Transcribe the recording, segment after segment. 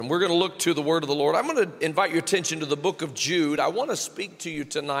And we're going to look to the word of the Lord. I'm going to invite your attention to the book of Jude. I want to speak to you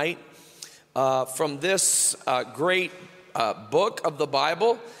tonight from this great book of the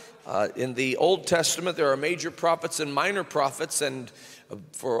Bible. In the Old Testament, there are major prophets and minor prophets, and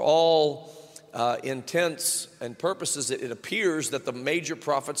for all intents and purposes, it appears that the major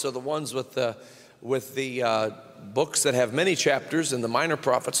prophets are the ones with the books that have many chapters, and the minor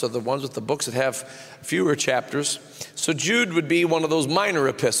prophets are the ones with the books that have fewer chapters. So Jude would be one of those minor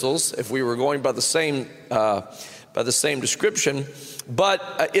epistles if we were going by the same description.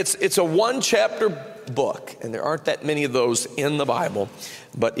 But it's a one chapter book, and there aren't that many of those in the Bible,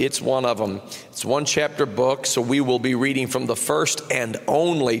 but it's one of them. It's one chapter book, so we will be reading from the first and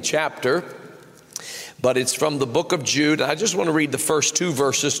only chapter. But it's from the book of Jude. I just want to read the first two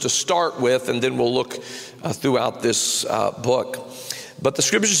verses to start with, and then we'll look throughout this book. But the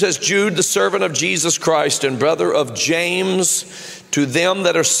scripture says, Jude, the servant of Jesus Christ and brother of James, to them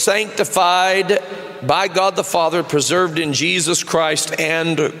that are sanctified by God the Father, preserved in Jesus Christ,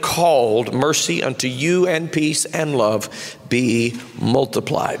 and called, mercy unto you and peace and love be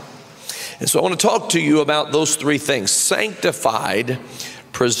multiplied. And so I want to talk to you about those three things: sanctified,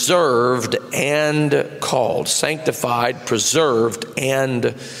 preserved, and called. Sanctified, preserved,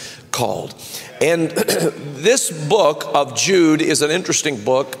 and called. And this book of Jude is an interesting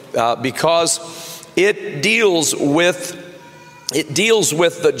book because it deals with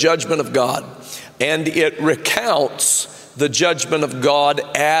the judgment of God, and it recounts the judgment of God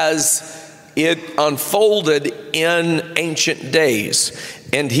as it unfolded in ancient days.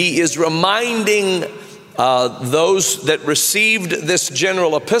 And he is reminding those that received this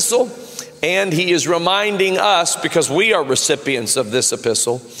general epistle, and he is reminding us, because we are recipients of this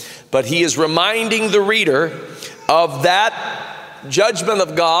epistle, but he is reminding the reader of that judgment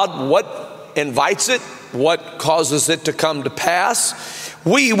of God, what invites it, what causes it to come to pass.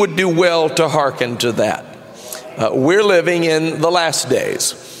 We would do well to hearken to that. We're living in the last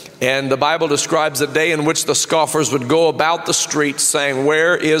days, and the Bible describes a day in which the scoffers would go about the streets saying,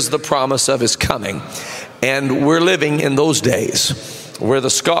 "Where is the promise of his coming?" And we're living in those days where the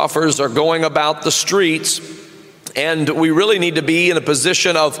scoffers are going about the streets, and we really need to be in a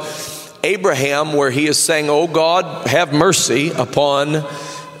position of Abraham where he is saying, "Oh God, have mercy upon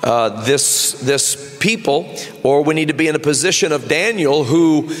this people," or we need to be in a position of Daniel,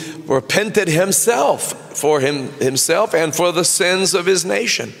 who repented himself and for the sins of his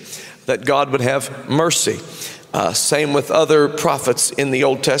nation, that God would have mercy. Same with other prophets in the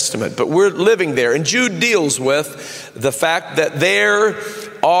Old Testament, but we're living there. And Jude deals with the fact that there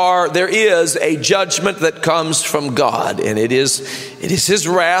is a judgment that comes from God, and it is his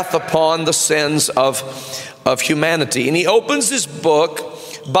wrath upon the sins of humanity. And he opens his book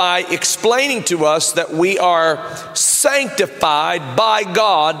by explaining to us that we are sanctified by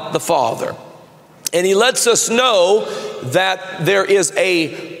God the Father. And he lets us know that there is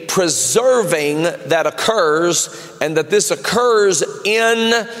a preserving that occurs, and that this occurs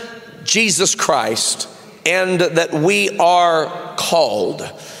in Jesus Christ, and that we are called.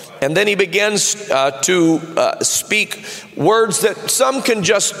 And then he begins to speak words that some can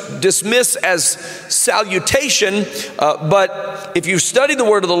just dismiss as salutation, but if you've studied the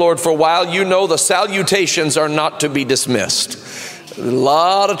word of the Lord for a while, you know the salutations are not to be dismissed. A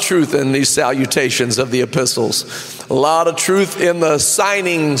lot of truth in these salutations of the epistles. A lot of truth in the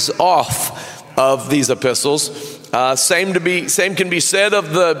signings off of these epistles. Same can be said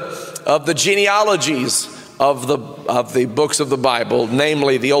of the genealogies of the books of the Bible,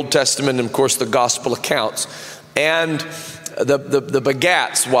 namely the Old Testament and of course the gospel accounts. And the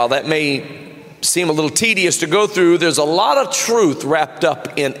begats, while that may seem a little tedious to go through, there's a lot of truth wrapped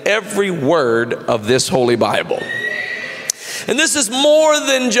up in every word of this Holy Bible. And this is more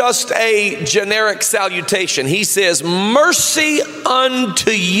than just a generic salutation. He says, mercy unto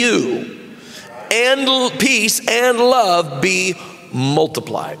you, and peace and love be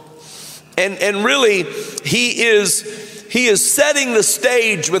multiplied. And really, he is setting the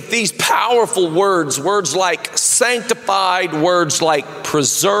stage with these powerful words like sanctified, words like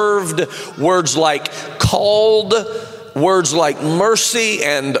preserved, words like called, words like mercy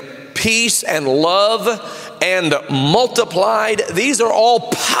and peace and love and multiplied. These are all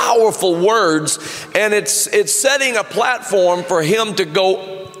powerful words, and it's setting a platform for him to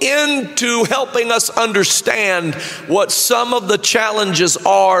go into helping us understand what some of the challenges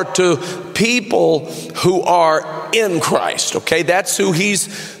are to people who are in Christ. Okay, that's who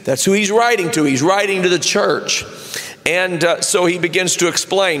he's writing to. He's writing to the church. And so he begins to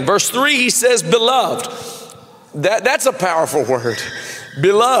explain. Verse 3, he says, beloved. That's a powerful word.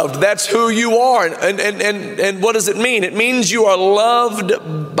 Beloved, that's who you are. And what does it mean? It means you are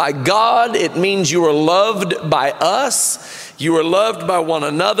loved by God. It means you are loved by us. You are loved by one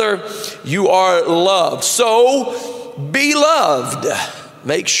another. You are loved. So be loved.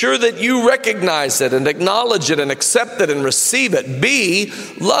 Make sure that you recognize it and acknowledge it and accept it and receive it. Be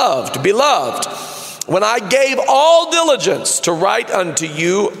loved. Beloved, when I gave all diligence to write unto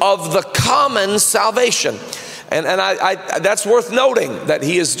you of the common salvation. And that's worth noting, that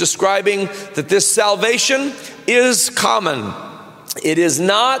he is describing that this salvation is common. It is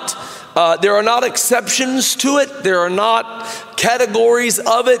not, there are not exceptions to it. There are not categories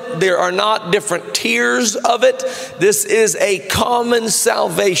of it. There are not different tiers of it. This is a common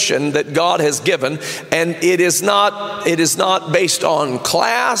salvation that God has given. And it is not based on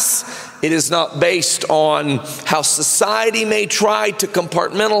class. It is not based on how society may try to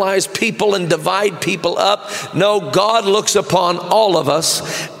compartmentalize people and divide people up. No, God looks upon all of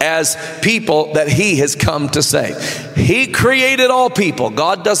us as people that he has come to save. He created all people.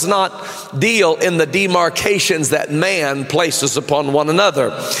 God does not deal in the demarcations that man places upon one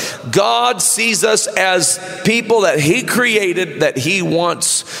another. God sees us as people that he created, that he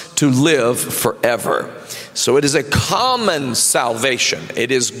wants to live forever. So it is a common salvation. It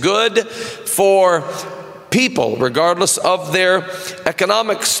is good for people, regardless of their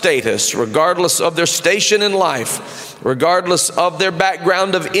economic status, regardless of their station in life, regardless of their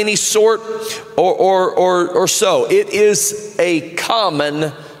background of any sort or so. It is a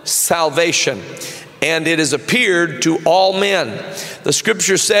common salvation, and it has appeared to all men. The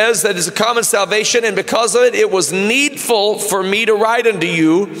scripture says that it's a common salvation, and because of it, it was needful for me to write unto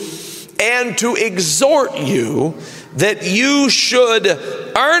you and to exhort you that you should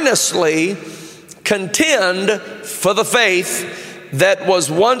earnestly contend for the faith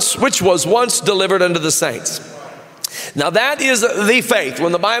which was once delivered unto the saints. Now that is the faith.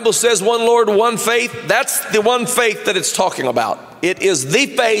 When the Bible says one Lord, one faith, that's the one faith that it's talking about. It is the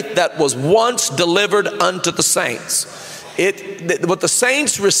faith that was once delivered unto the saints. What the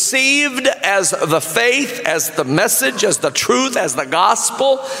saints received as the faith, as the message, as the truth, as the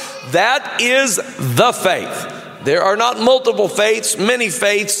gospel, that is the faith. There are not multiple faiths, many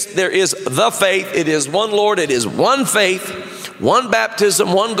faiths. There is the faith. It is one Lord. It is one faith, one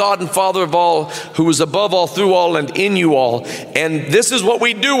baptism, one God and Father of all, who is above all, through all, and in you all. And this is what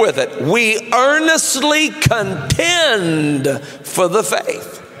we do with it. We earnestly contend for the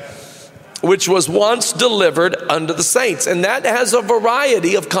faith which was once delivered unto the saints. And that has a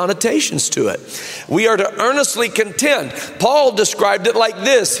variety of connotations to it. We are to earnestly contend. Paul described it like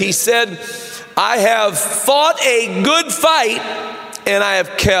this. He said, I have fought a good fight and I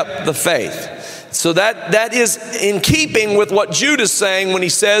have kept the faith. So that is in keeping with what Jude is saying when he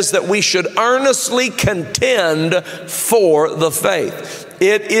says that we should earnestly contend for the faith.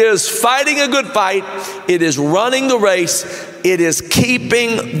 It is fighting a good fight. It is running the race. It is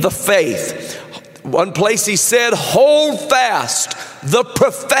keeping the faith. One place he said, hold fast the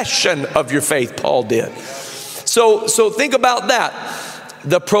profession of your faith, Paul did. So think about that.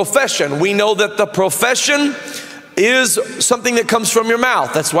 The profession. We know that the profession is something that comes from your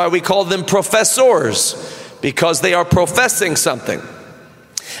mouth. That's why we call them professors, because they are professing something.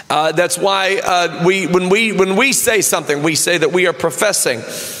 That's why when we say something, we say that we are professing.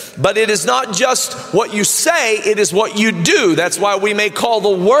 But it is not just what you say, it is what you do. That's why we may call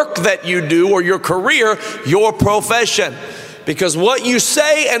the work that you do or your career your profession. Because what you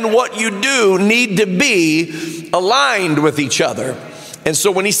say and what you do need to be aligned with each other. And so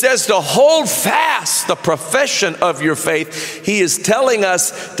when he says to hold fast the profession of your faith, he is telling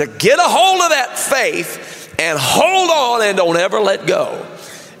us to get a hold of that faith and hold on and don't ever let go.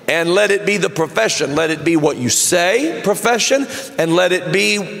 And let it be the profession. Let it be what you say, profession, and let it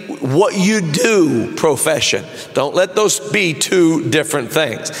be what you do, profession. Don't let those be two different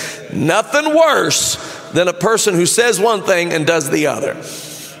things. Nothing worse than a person who says one thing and does the other.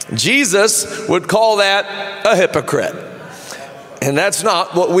 Jesus would call that a hypocrite. And that's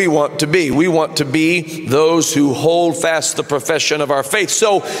not what we want to be. We want to be those who hold fast the profession of our faith.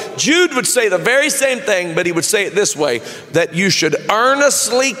 So Jude would say the very same thing, but he would say it this way, that you should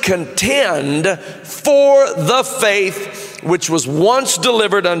earnestly contend for the faith which was once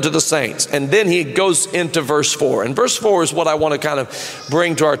delivered unto the saints. And then he goes into verse 4. And verse 4 is what I want to kind of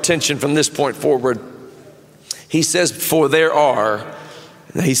bring to our attention from this point forward. He says, for there are...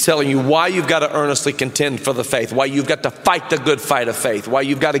 He's telling you why you've got to earnestly contend for the faith, why you've got to fight the good fight of faith, why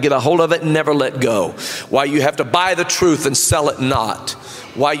you've got to get a hold of it and never let go, why you have to buy the truth and sell it not,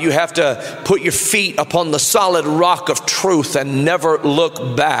 why you have to put your feet upon the solid rock of truth and never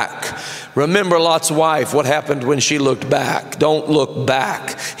look back, Remember Lot's wife, what happened when she looked back? Don't look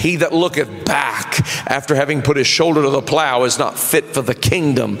back. He that looketh back after having put his shoulder to the plow is not fit for the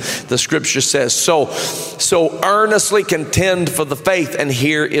kingdom, the scripture says. So earnestly contend for the faith, and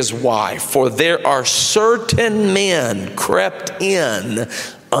here is why. For there are certain men crept in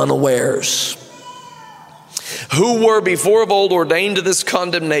unawares, who were before of old ordained to this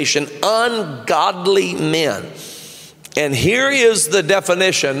condemnation, ungodly men. And here is the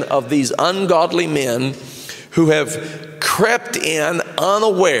definition of these ungodly men who have crept in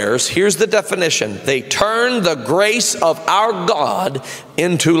unawares. Here's the definition. They turn the grace of our God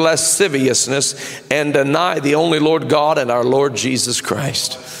into lasciviousness and deny the only Lord God and our Lord Jesus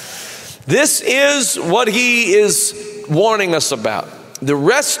Christ. This is what he is warning us about. The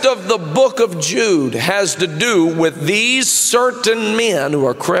rest of the book of Jude has to do with these certain men who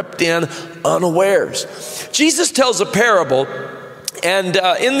are crept in unawares. Jesus tells a parable, and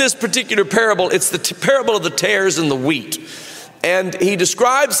in this particular parable, it's the parable of the tares and the wheat. And he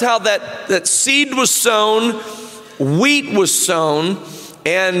describes how that seed was sown, wheat was sown,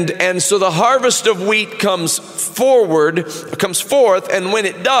 and so the harvest of wheat comes forth, and when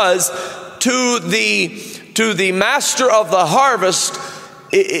it does, to the master of the harvest,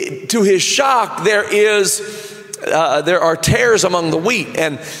 to his shock, there are tares among the wheat.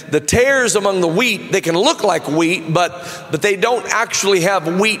 And the tares among the wheat, they can look like wheat, but they don't actually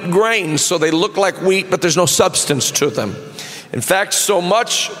have wheat grains. So they look like wheat, but there's no substance to them. In fact,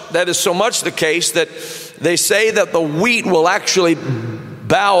 that is so much the case that they say that the wheat will actually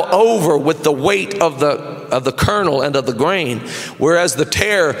bow over with the weight of the kernel and of the grain, whereas the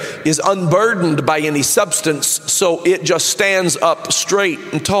tare is unburdened by any substance, so it just stands up straight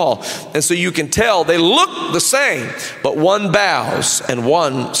and tall. And so you can tell they look the same, but one bows and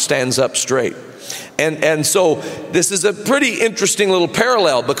one stands up straight. And so this is a pretty interesting little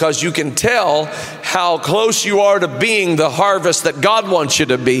parallel, because you can tell how close you are to being the harvest that God wants you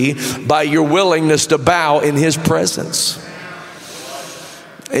to be by your willingness to bow in his presence.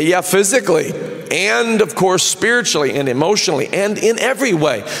 Yeah, physically, and of course spiritually and emotionally and in every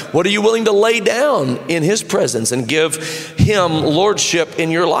way. What are you willing to lay down in his presence and give him lordship in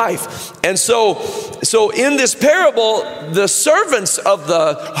your life? And so in this parable, the servants of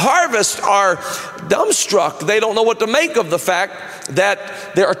the harvest are dumbstruck. They don't know what to make of the fact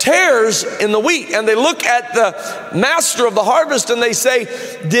that there are tares in the wheat. And they look at the master of the harvest and they say,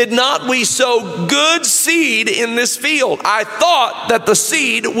 did not we sow good seed in this field? I thought that the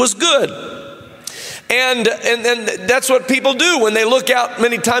seed was good. And that's what people do when they look out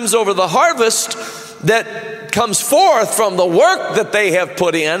many times over the harvest that comes forth from the work that they have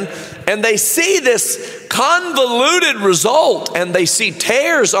put in, and they see this convoluted result, and they see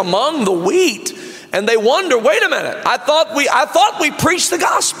tares among the wheat, and they wonder, wait a minute, I thought we preached the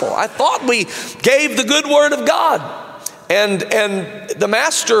gospel. I thought we gave the good word of God. And the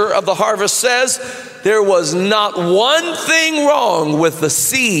master of the harvest says, there was not one thing wrong with the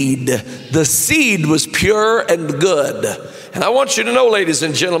seed. The seed was pure and good. And I want you to know, ladies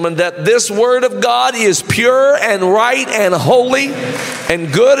and gentlemen, that this word of God is pure and right and holy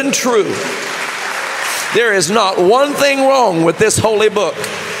and good and true. There is not one thing wrong with this holy book.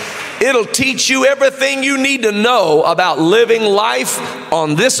 It'll teach you everything you need to know about living life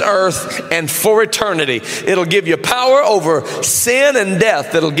on this earth and for eternity. It'll give you power over sin and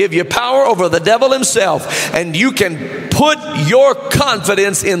death. It'll give you power over the devil himself. And you can put your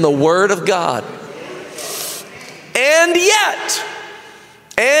confidence in the Word of God. And yet,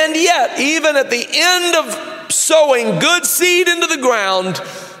 even at the end of sowing good seed into the ground,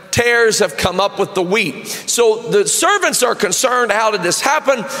 tares have come up with the wheat. So the servants are concerned, how did this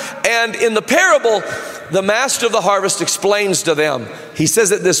happen? And in the parable, the master of the harvest explains to them. He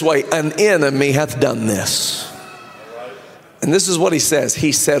says it this way, an enemy hath done this. And this is what he says.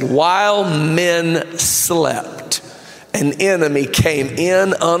 He said, while men slept, an enemy came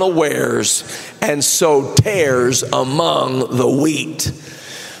in unawares and sowed tares among the wheat.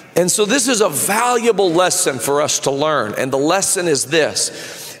 And so this is a valuable lesson for us to learn. And the lesson is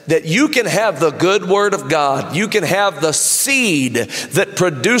this, that you can have the good word of God. You can have the seed that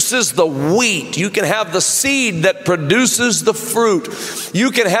produces the wheat. You can have the seed that produces the fruit. You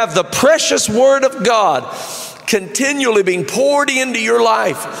can have the precious word of God continually being poured into your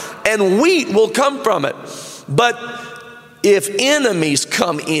life, and wheat will come from it. But if enemies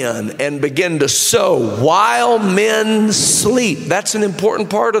come in and begin to sow while men sleep, that's an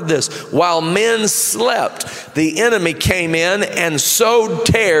important part of this. While men slept, the enemy came in and sowed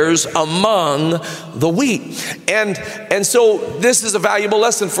tares among the wheat. And so this is a valuable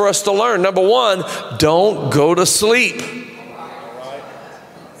lesson for us to learn. Number one, don't go to sleep.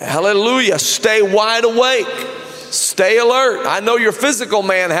 Hallelujah. Stay wide awake. Stay alert. I know your physical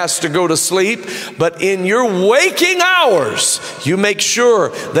man has to go to sleep, but in your waking hours, you make sure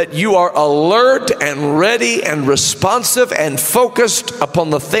that you are alert and ready and responsive and focused upon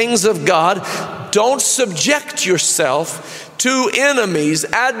the things of God. Don't subject yourself to enemies,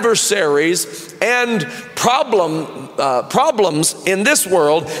 adversaries, and problems in this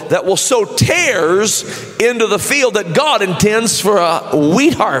world that will sow tares into the field that God intends for a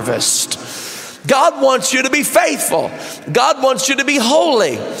wheat harvest. God wants you to be faithful. God wants you to be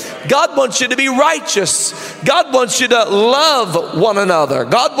holy. God wants you to be righteous. God wants you to love one another.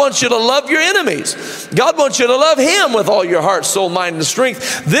 God wants you to love your enemies. God wants you to love Him with all your heart, soul, mind, and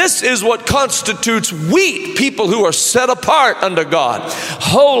strength. This is what constitutes wheat, people who are set apart unto God,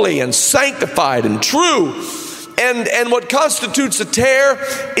 holy and sanctified and true. And what constitutes a tare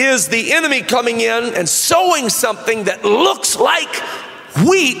is the enemy coming in and sowing something that looks like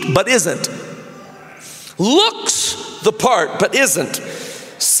wheat but isn't. Looks the part but isn't.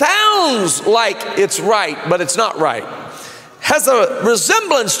 Sounds like it's right but it's not right. Has a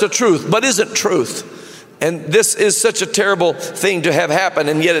resemblance to truth but isn't truth. And this is such a terrible thing to have happen,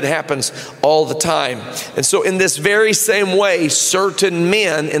 and yet it happens all the time. And so in this very same way, certain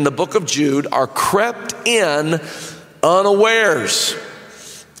men in the book of Jude are crept in unawares,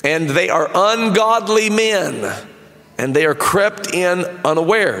 and they are ungodly men. And they are crept in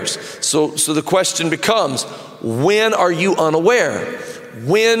unawares. So the question becomes, when are you unaware?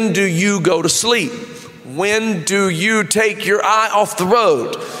 When do you go to sleep? When do you take your eye off the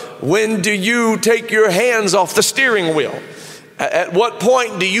road? When do you take your hands off the steering wheel? At what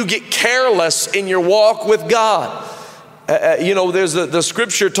point do you get careless in your walk with God? The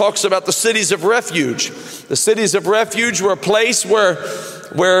scripture talks about the cities of refuge. The cities of refuge were a place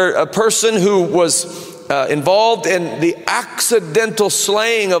where a person who was involved in the accidental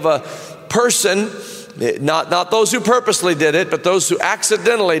slaying of a person, not those who purposely did it, but those who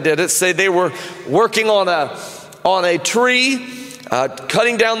accidentally did it. Say they were working on a tree,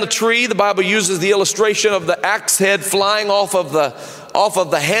 cutting down the tree. The Bible uses the illustration of the axe head flying off of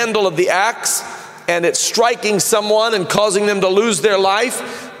the handle of the axe, and it's striking someone and causing them to lose their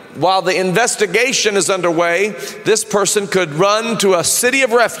life. While the investigation is underway, this person could run to a city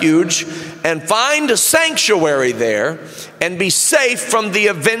of refuge and find a sanctuary there and be safe from the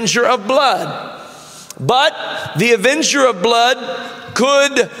avenger of blood. But the avenger of blood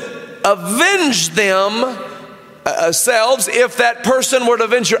could avenge themselves if that person were to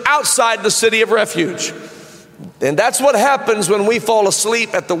venture outside the city of refuge. And that's what happens when we fall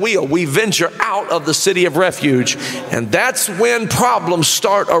asleep at the wheel. We venture out of the city of refuge, and that's when problems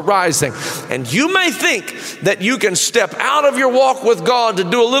start arising. And you may think that you can step out of your walk with God to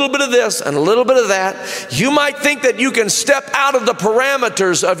do a little bit of this and a little bit of that. You might think that you can step out of the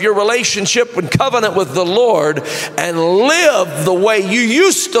parameters of your relationship and covenant with the Lord and live the way you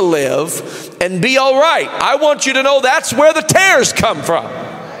used to live and be all right. I want you to know that's where the tares come from.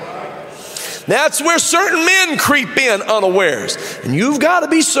 That's where certain men creep in unawares. And you've got to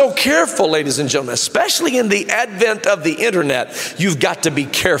be so careful, ladies and gentlemen, especially in the advent of the internet. You've got to be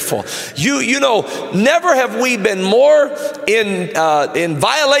careful. You know, never have we been more in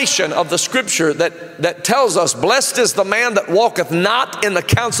violation of the scripture that tells us, blessed is the man that walketh not in the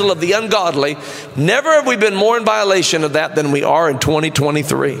counsel of the ungodly. Never have we been more in violation of that than we are in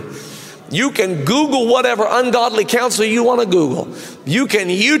 2023. You can Google whatever ungodly counsel you want to Google. You can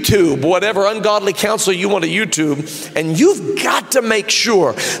YouTube whatever ungodly counsel you want to YouTube. And you've got to make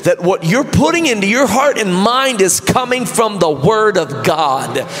sure that what you're putting into your heart and mind is coming from the Word of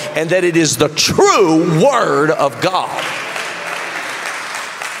God, and that it is the true Word of God.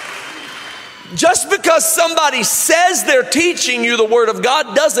 Just because somebody says they're teaching you the Word of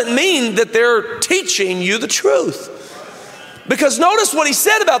God doesn't mean that they're teaching you the truth. Because notice what he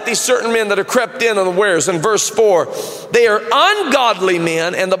said about these certain men that are crept in unawares in verse 4. They are ungodly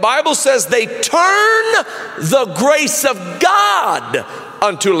men, and the Bible says they turn the grace of God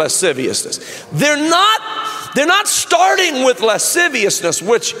unto lasciviousness. They're not starting with lasciviousness,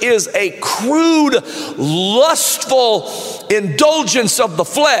 which is a crude, lustful indulgence of the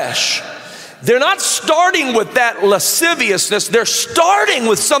flesh. They're not starting with that lasciviousness. They're starting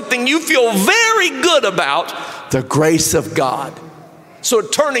with something you feel very good about, the grace of God. So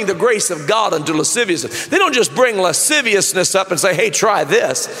turning the grace of God unto lasciviousness. They don't just bring lasciviousness up and say, hey, try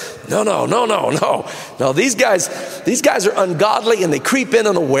this. No. No, these guys are ungodly, and they creep in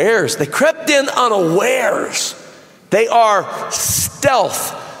unawares. They crept in unawares. They are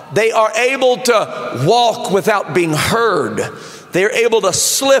stealth. They are able to walk without being heard. They're able to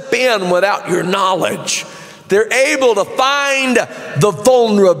slip in without your knowledge. They're able to find the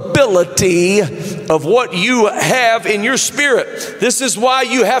vulnerability of what you have in your spirit. This is why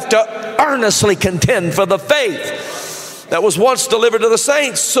you have to earnestly contend for the faith that was once delivered to the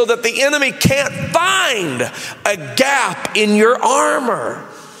saints, so that the enemy can't find a gap in your armor.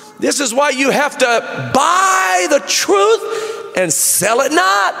 This is why you have to buy the truth and sell it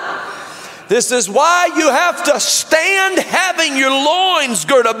not. This is why you have to stand having your loins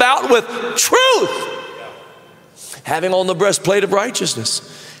girt about with truth, having on the breastplate of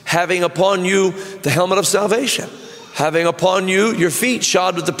righteousness, having upon you the helmet of salvation, having upon you your feet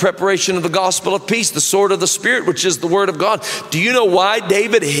shod with the preparation of the gospel of peace, the sword of the Spirit, which is the word of God. Do you know why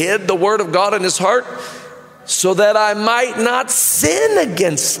David hid the word of God in his heart? So that I might not sin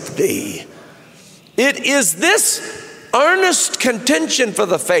against thee. It is this earnest contention for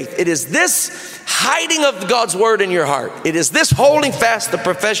the faith. It is this hiding of God's word in your heart. It is this holding fast the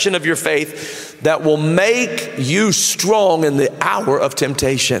profession of your faith that will make you strong in the hour of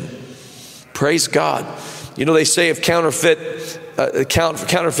temptation. Praise God. You know, they say of counterfeit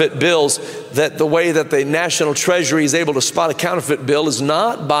bills that the way that the National Treasury is able to spot a counterfeit bill is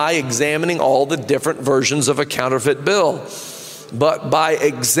not by examining all the different versions of a counterfeit bill, but by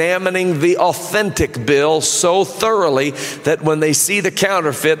examining the authentic bill so thoroughly that when they see the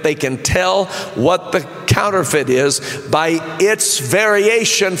counterfeit, they can tell what the counterfeit is by its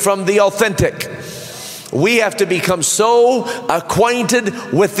variation from the authentic. We have to become so acquainted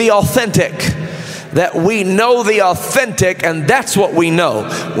with the authentic that we know the authentic, and that's what we know.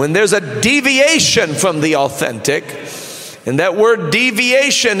 When there's a deviation from the authentic, and that word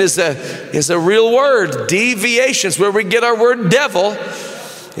deviation is a real word. Deviation is where we get our word devil.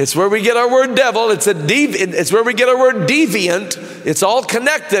 It's where we get our word devil. It's where we get our word deviant. It's all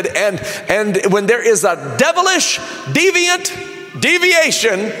connected. And when there is a devilish, deviant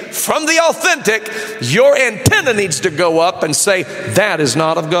deviation from the authentic, your antenna needs to go up and say, that is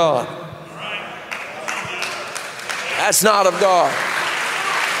not of God. That's not of God.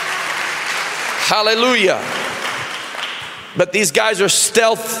 Hallelujah. But these guys are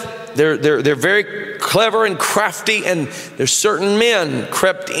stealth. They're very clever and crafty, and there's certain men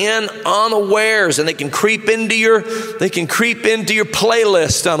crept in unawares, and they can creep into your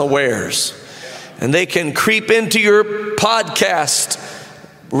playlist unawares, and they can creep into your podcast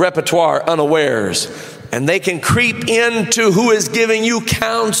repertoire unawares, and they can creep into who is giving you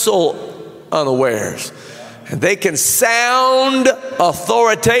counsel unawares. And they can sound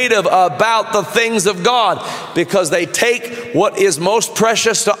authoritative about the things of God because they take what is most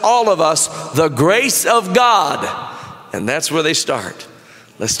precious to all of us, the grace of God. And that's where they start.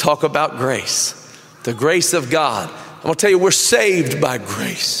 Let's talk about grace. The grace of God. I'm going to tell you, we're saved by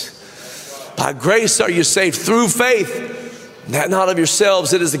grace. By grace are you saved through faith. That not of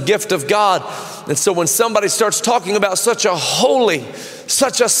yourselves, it is a gift of God. And so when somebody starts talking about such a holy,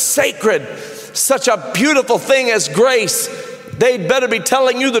 such a sacred, such a beautiful thing as grace, they'd better be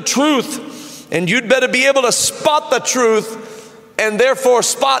telling you the truth, and you'd better be able to spot the truth and therefore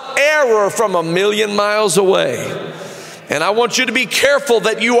spot error from a million miles away. And I want you to be careful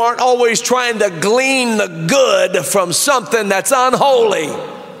that you aren't always trying to glean the good from something that's unholy.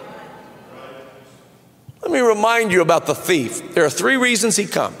 Let me remind you about the thief. There are 3 reasons he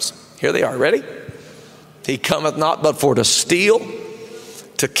comes. Here they are. Ready? He cometh not but for to steal,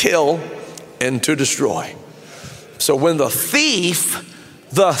 to kill, and to destroy. So when the thief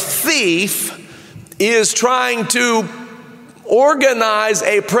is trying to organize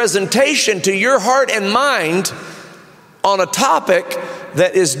a presentation to your heart and mind on a topic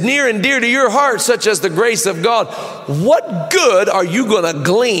that is near and dear to your heart, such as the grace of God, what good are you going to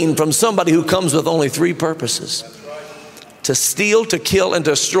glean from somebody who comes with only 3 purposes? To steal, to kill, and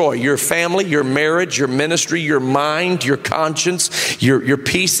destroy your family, your marriage, your ministry, your mind, your conscience, your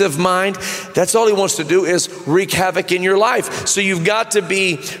peace of mind. That's all he wants to do, is wreak havoc in your life. So you've got to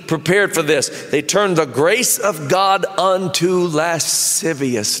be prepared for this. They turn the grace of God unto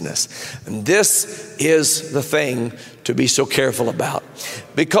lasciviousness. And this is the thing to be so careful about.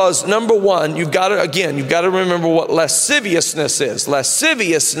 Because number one, you've got to remember what lasciviousness is.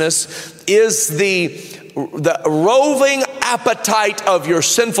 Lasciviousness is the roving appetite of your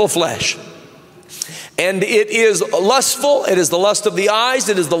sinful flesh. And it is lustful. It is the lust of the eyes.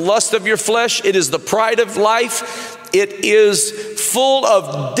 It is the lust of your flesh. It is the pride of life. It is full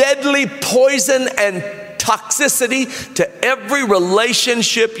of deadly poison and toxicity to every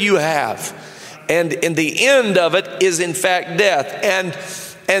relationship you have. And in the end of it is in fact death.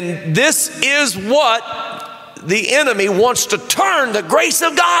 And this is what the enemy wants to turn the grace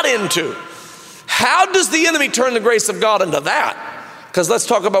of God into. How does the enemy turn the grace of God into that? Because let's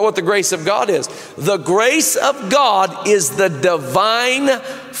talk about what the grace of God is. The grace of God is the divine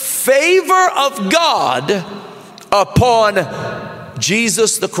favor of God upon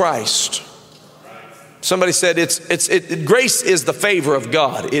Jesus the Christ. Somebody said grace is the favor of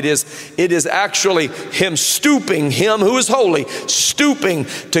God. It is actually Him stooping, Him who is holy, stooping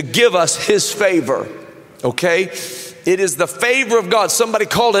to give us His favor. Okay? It is the favor of God. Somebody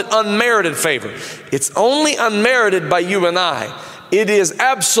called it unmerited favor. It's only unmerited by you and I. It is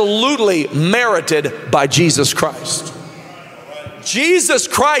absolutely merited by Jesus Christ. Jesus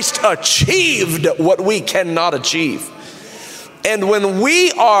Christ achieved what we cannot achieve. And when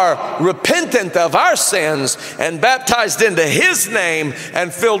we are repentant of our sins and baptized into His name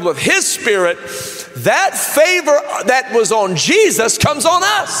and filled with His Spirit, that favor that was on Jesus comes on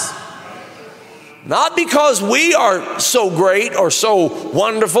us. Not because we are so great or so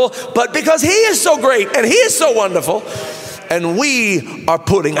wonderful, but because He is so great and He is so wonderful. And we are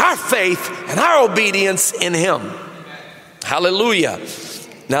putting our faith and our obedience in Him. Hallelujah.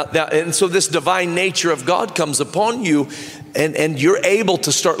 Now, and so this divine nature of God comes upon you, and you're able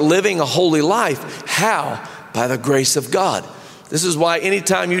to start living a holy life. How? By the grace of God. This is why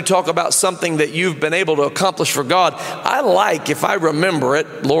anytime you talk about something that you've been able to accomplish for God, I like, if I remember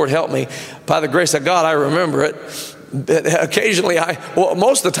it, Lord help me, by the grace of God, I remember it. Occasionally,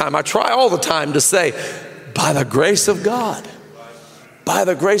 most of the time, I try all the time to say, by the grace of God. By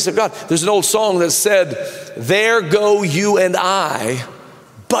the grace of God. There's an old song that said, there go you and I,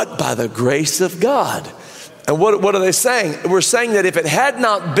 but by the grace of God. And what are they saying? We're saying that if it had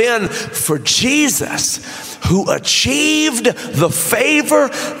not been for Jesus, who achieved the favor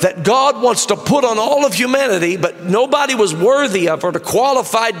that God wants to put on all of humanity, but nobody was worthy of or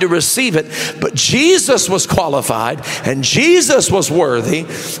qualified to receive it, but Jesus was qualified and Jesus was worthy.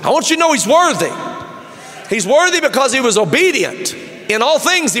 I want you to know He's worthy. He's worthy because He was obedient. In all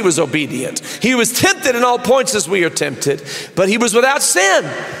things He was obedient. He was tempted in all points as we are tempted, but He was without sin,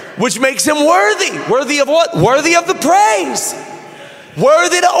 which makes Him worthy. Worthy of what? Worthy of the praise.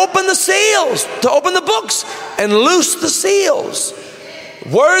 Worthy to open the seals, to open the books and loose the seals.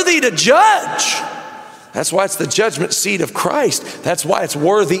 Worthy to judge. That's why it's the judgment seat of Christ. That's why it's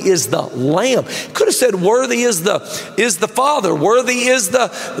worthy is the Lamb. Could have said worthy is the Father. Worthy is the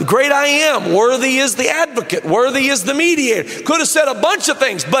great I am. Worthy is the advocate. Worthy is the mediator. Could have said a bunch of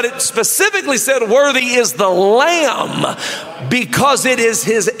things, but it specifically said worthy is the Lamb, because it is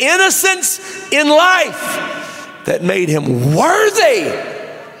His innocence in life that made Him worthy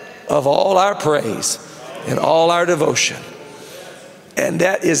of all our praise and all our devotion. And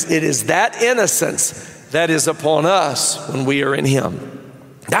it is that innocence that is upon us when we are in Him.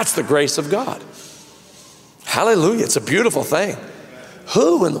 That's the grace of God. Hallelujah. It's a beautiful thing.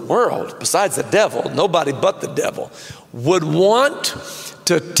 Who in the world, besides the devil, nobody but the devil, would want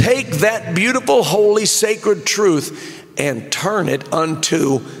to take that beautiful, holy, sacred truth and turn it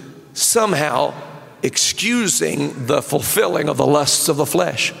unto somehow excusing the fulfilling of the lusts of the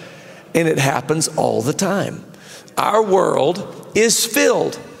flesh? And it happens all the time. Our world is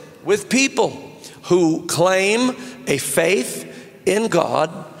filled with people who claim a faith in God,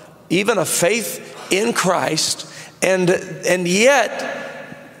 even a faith in Christ, and yet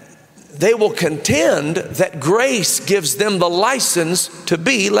they will contend that grace gives them the license to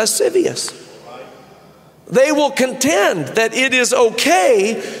be lascivious. They will contend that it is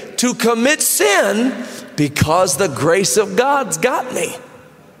okay to commit sin because the grace of God's got me.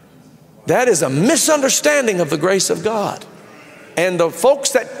 That is a misunderstanding of the grace of God. And the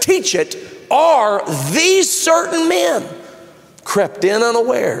folks that teach it are these certain men, crept in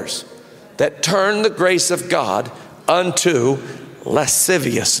unawares, that turn the grace of God unto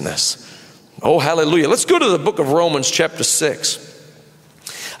lasciviousness. Oh, hallelujah. Let's go to the book of Romans chapter 6.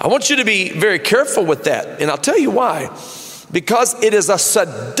 I want you to be very careful with that, and I'll tell you why. Because it is a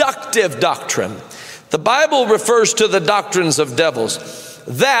seductive doctrine. The Bible refers to the doctrines of devils.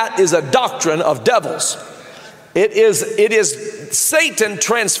 That is a doctrine of devils. It is Satan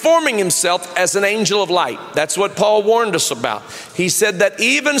transforming himself as an angel of light. That's what Paul warned us about. He said that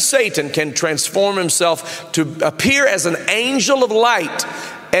even Satan can transform himself to appear as an angel of light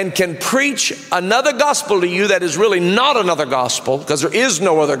and can preach another gospel to you that is really not another gospel, because there is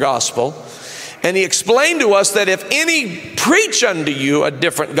no other gospel. And he explained to us that if any preach unto you a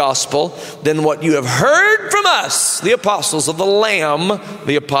different gospel than what you have heard from us, the apostles of the Lamb,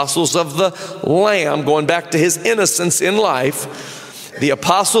 going back to His innocence in life, the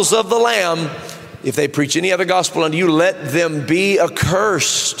apostles of the Lamb, if they preach any other gospel unto you, let them be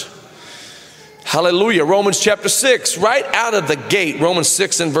accursed. Hallelujah. Romans chapter 6, right out of the gate, Romans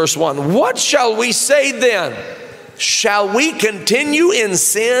 6 and verse 1. What shall we say then? Shall we continue in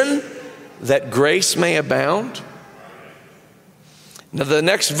sin that grace may abound? Now the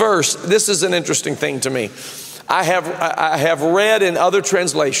next verse, this is an interesting thing to me. I have read in other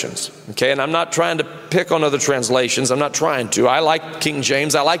translations, okay, and I'm not trying to pick on other translations. I'm not trying to. I like King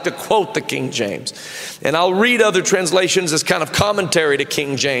James. I like to quote the King James. And I'll read other translations as kind of commentary to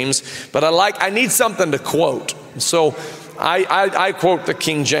King James, but I need something to quote. So I quote the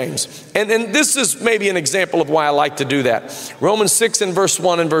King James. And this is maybe an example of why I like to do that. Romans 6 and verse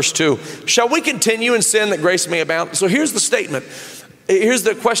 1 and verse 2. Shall we continue in sin that grace may abound? So here's the statement. Here's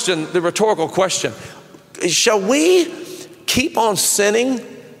the question, the rhetorical question. Shall we keep on sinning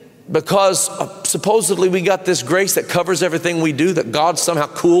because supposedly we got this grace that covers everything we do, that God's somehow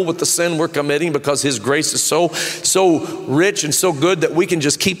cool with the sin we're committing because His grace is so rich and so good that we can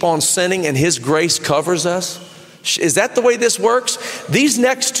just keep on sinning and His grace covers us? Is that the way this works? These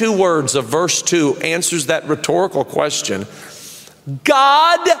next two words of verse 2 answers that rhetorical question.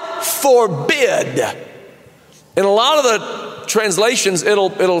 God forbid. In a lot of the translations,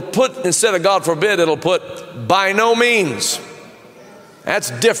 it'll put, instead of God forbid, it'll put by no means.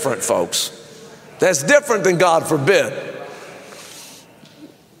 That's different, folks. That's different than God forbid.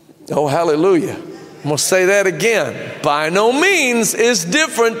 Oh, hallelujah. I'm going to say that again. By no means is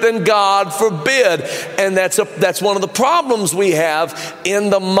different than God forbid. And that's one of the problems we have in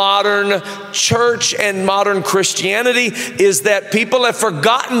the modern church and modern Christianity, is that people have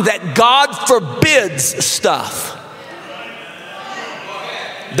forgotten that God forbids stuff.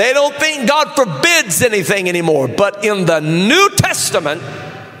 They don't think God forbids anything anymore. But in the New Testament,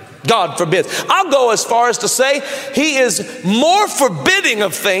 God forbids. I'll go as far as to say He is more forbidding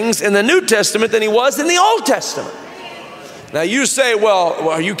of things in the New Testament than He was in the Old Testament. Now you say, well,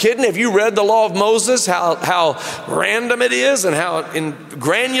 are you kidding? Have you read the law of Moses, how random it is and how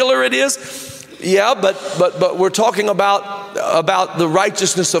granular it is? Yeah, but we're talking about the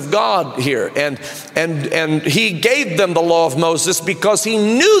righteousness of God here. And He gave them the law of Moses because He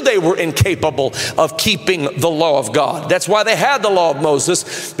knew they were incapable of keeping the law of God. That's why they had the law of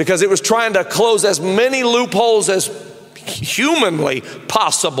Moses, because it was trying to close as many loopholes as humanly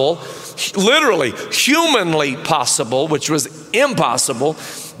possible, literally humanly possible, which was impossible.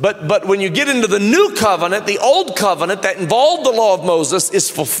 But when you get into the new covenant, the old covenant that involved the law of Moses is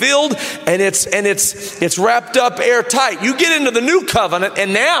fulfilled, and it's wrapped up airtight. You get into the new covenant,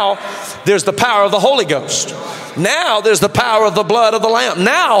 and now there's the power of the Holy Ghost. Now there's the power of the blood of the Lamb.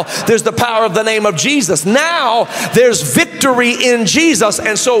 Now there's the power of the name of Jesus. Now there's victory in Jesus.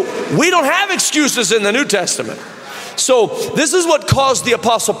 And so we don't have excuses in the New Testament. So this is what caused the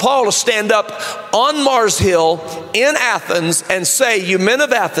Apostle Paul to stand up on Mars Hill in Athens and say, you men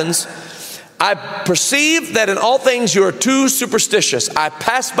of Athens, I perceive that in all things you are too superstitious. I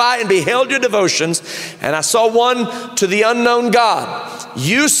passed by and beheld your devotions, and I saw one to the unknown God.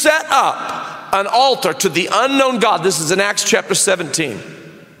 You set up an altar to the unknown God. This is in Acts chapter 17.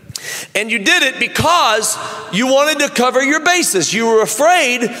 And you did it because you wanted to cover your bases. You were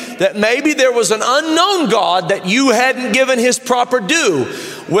afraid that maybe there was an unknown God that you hadn't given His proper due.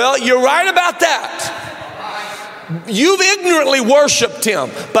 Well, you're right about that. You've ignorantly worshiped Him,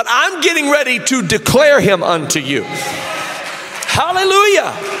 but I'm getting ready to declare Him unto you.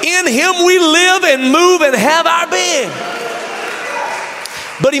 Hallelujah. In Him we live and move and have our being.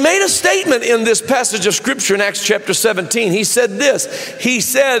 But he made a statement in this passage of Scripture in Acts chapter 17. He said this. He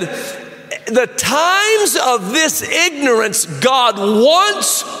said, the times of this ignorance God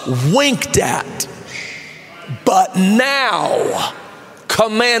once winked at, but now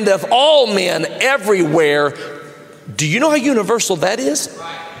commandeth all men everywhere. Do you know how universal that is?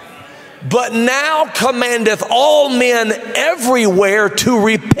 But now commandeth all men everywhere to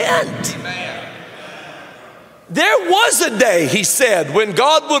repent. There was a day, he said, when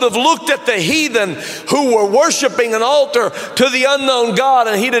God would have looked at the heathen who were worshiping an altar to the unknown God,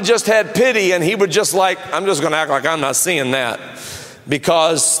 and He'd have just had pity, and He would just like, I'm just going to act like I'm not seeing that,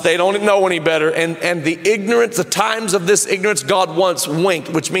 because they don't know any better. And the ignorance, the times of this ignorance, God once winked,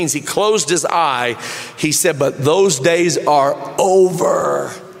 which means He closed His eye. He said, but those days are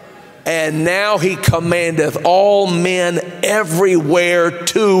over. And now He commandeth all men everywhere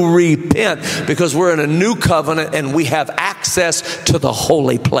to repent, because we're in a new covenant and we have access to the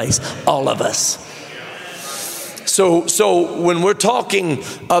holy place, all of us. So when we're talking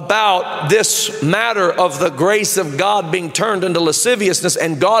about this matter of the grace of God being turned into lasciviousness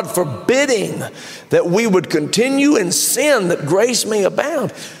and God forbidding that we would continue in sin that grace may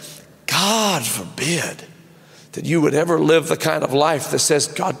abound, God forbid that you would ever live the kind of life that says,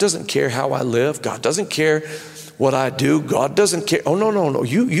 God doesn't care how I live. God doesn't care what I do. God doesn't care. Oh, no.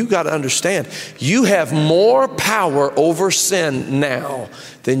 You got to understand. You have more power over sin now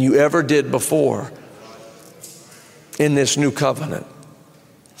than you ever did before in this new covenant.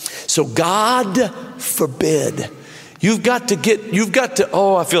 So God forbid. You've got to,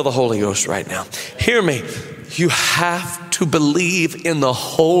 oh, I feel the Holy Ghost right now. Hear me. You have to believe in the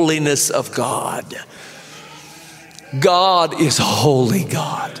holiness of God. God is a holy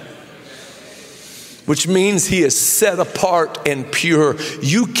God, which means he is set apart and pure.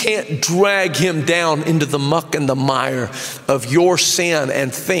 You can't drag him down into the muck and the mire of your sin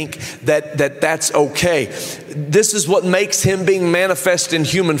and think that that's okay. This is what makes him being manifest in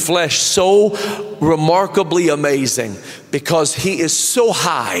human flesh so remarkably amazing, because he is so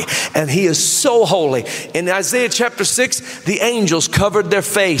high and he is so holy. In Isaiah chapter 6, the angels covered their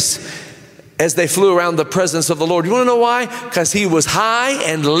face as they flew around the presence of the Lord. You want to know why? Because he was high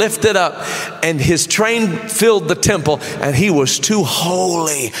and lifted up, and his train filled the temple, and he was too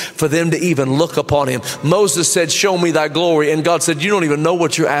holy for them to even look upon him. Moses said, show me thy glory. And God said, you don't even know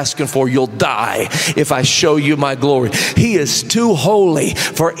what you're asking for. You'll die if I show you my glory. He is too holy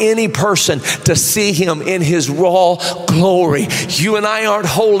for any person to see him in his raw glory. You and I aren't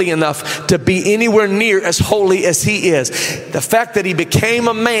holy enough to be anywhere near as holy as he is. The fact that he became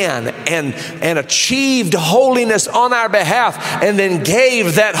a man and achieved holiness on our behalf and then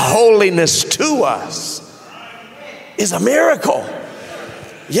gave that holiness to us is a miracle.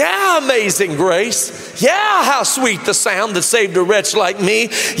 Yeah, amazing grace. Yeah, how sweet the sound that saved a wretch like me.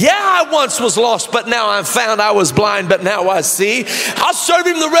 Yeah, I once was lost, but now I'm found. I was blind, but now I see. I'll serve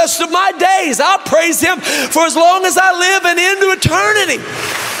him the rest of my days. I'll praise him for as long as I live and into eternity.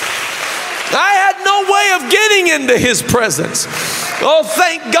 I had no way of getting into his presence. Oh,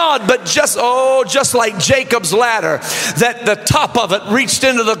 thank God. But just like Jacob's ladder, that the top of it reached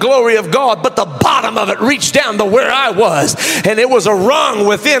into the glory of God, but the bottom of it reached down to where I was. And it was a rung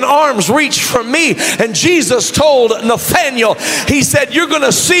within arm's reach from me. And Jesus told Nathanael, he said, you're going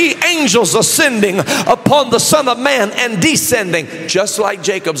to see angels ascending upon the Son of Man and descending, just like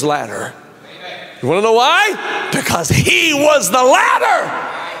Jacob's ladder. You want to know why? Because he was the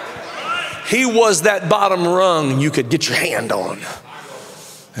ladder. He was that bottom rung you could get your hand on.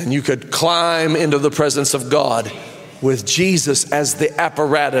 And you could climb into the presence of God with Jesus as the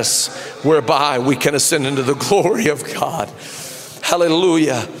apparatus whereby we can ascend into the glory of God.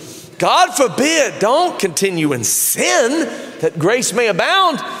 Hallelujah. God forbid, don't continue in sin that grace may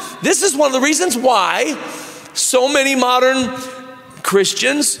abound. This is one of the reasons why so many modern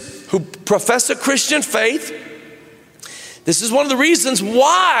Christians who profess a Christian faith, this is one of the reasons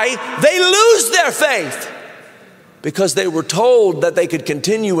why they lose their faith. Because they were told that they could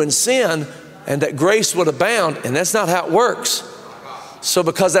continue in sin and that grace would abound, and that's not how it works. So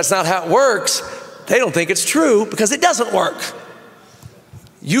because that's not how it works, they don't think it's true because it doesn't work.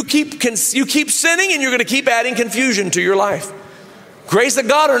 You keep sinning and you're going to keep adding confusion to your life. Grace of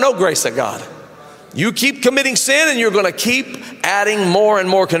God or no grace of God. You keep committing sin and you're going to keep adding more and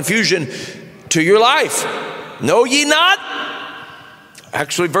more confusion to your life. Know ye not?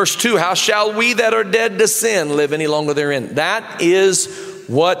 Actually, verse 2, how shall we that are dead to sin live any longer therein? That is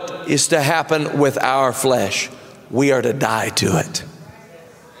what is to happen with our flesh. We are to die to it.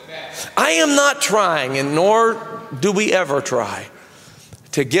 I am not trying, and nor do we ever try,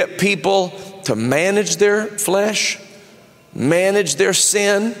 to get people to manage their flesh, manage their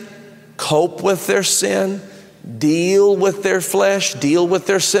sin, cope with their sin, deal with their flesh, deal with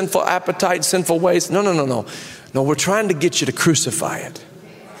their sinful appetite, sinful ways. No. No, we're trying to get you to crucify it.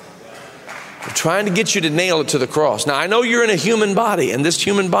 We're trying to get you to nail it to the cross. Now, I know you're in a human body, and this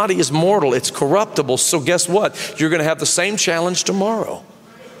human body is mortal. It's corruptible. So guess what? You're going to have the same challenge tomorrow.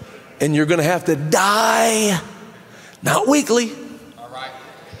 And you're going to have to die, not weekly,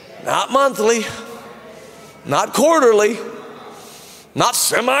 not monthly, not quarterly, not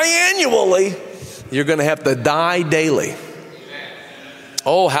semi-annually. You're going to have to die daily.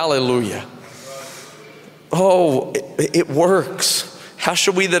 Oh, hallelujah. Oh, it works. How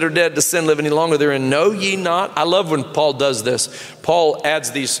shall we that are dead to sin live any longer therein? Know ye not? I love when Paul does this. Paul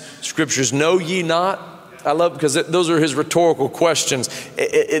adds these scriptures. Know ye not? I love because those are his rhetorical questions.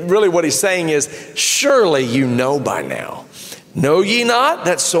 Really what he's saying is, surely you know by now. Know ye not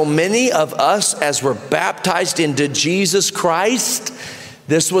that so many of us as were baptized into Jesus Christ?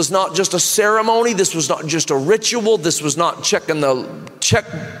 This was not just a ceremony. This was not just a ritual. This was not checking the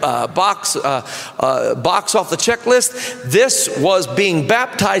box off the checklist. This was being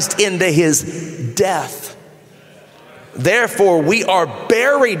baptized into his death. Therefore, we are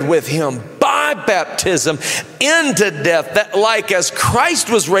buried with him by by baptism into death, that like as Christ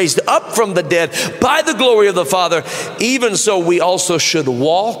was raised up from the dead by the glory of the Father, even so we also should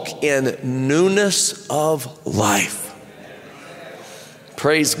walk in newness of life.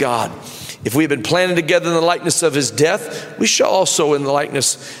 Praise God. If we've been planted together in the likeness of his death, we should be also in the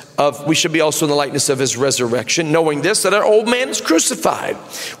likeness of his resurrection, knowing this, that our old man is crucified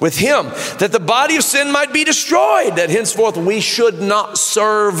with him, that the body of sin might be destroyed, that henceforth we should not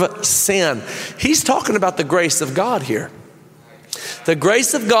serve sin. He's talking about the grace of God here. The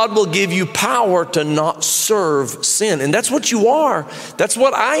grace of God will give you power to not serve sin. And that's what you are. That's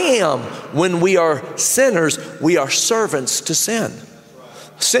what I am. When we are sinners, we are servants to sin.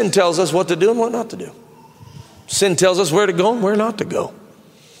 Sin tells us what to do and what not to do. Sin tells us where to go and where not to go.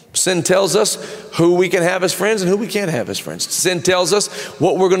 Sin tells us who we can have as friends and who we can't have as friends. Sin tells us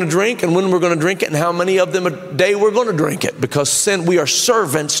what we're going to drink and when we're going to drink it and how many of them a day we're going to drink it. Because sin, we are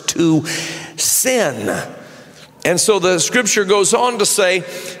servants to sin. And so the scripture goes on to say,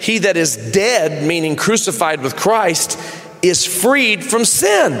 he that is dead, meaning crucified with Christ, is freed from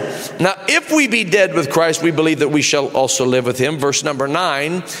sin. Now, if we be dead with Christ, we believe that we shall also live with him. Verse number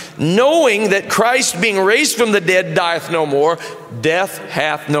 9, knowing that Christ being raised from the dead dieth no more, death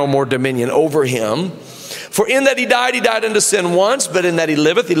hath no more dominion over him. For in that he died unto sin once, but in that he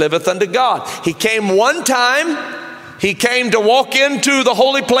liveth unto God. He came one time. He came to walk into the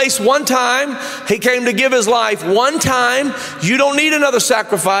holy place one time. He came to give his life one time. You don't need another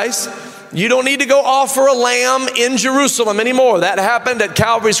sacrifice. You don't need to go offer a lamb in Jerusalem anymore. That happened at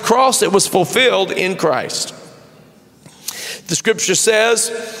Calvary's cross. It was fulfilled in Christ. The scripture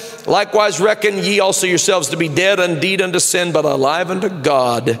says, likewise reckon ye also yourselves to be dead indeed unto sin, but alive unto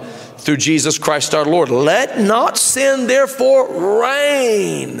God through Jesus Christ our Lord. Let not sin therefore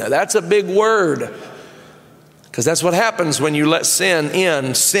reign. Now, that's a big word, because that's what happens when you let sin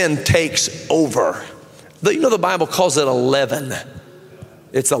in. Sin takes over. You know, the Bible calls it a leaven.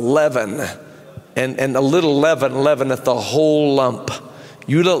 It's a leaven, and a little leaven leaveneth the whole lump.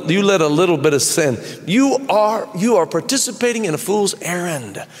 You let a little bit of sin. You are participating in a fool's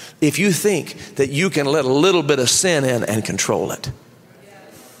errand if you think that you can let a little bit of sin in and control it.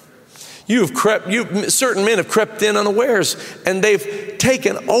 Certain men have crept in unawares, and they've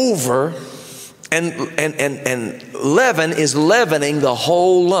taken over. And leaven is leavening the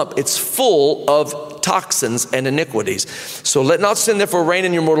whole lump. It's full of toxins and iniquities. So let not sin therefore reign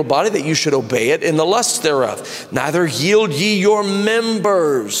in your mortal body, that you should obey it in the lusts thereof. Neither yield ye your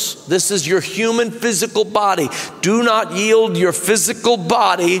members. This is your human physical body. Do not yield your physical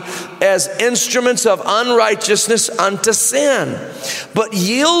body as instruments of unrighteousness unto sin, but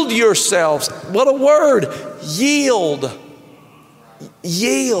yield yourselves. What a word! Yield.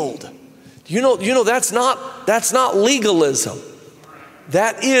 Yield. You know that's not legalism.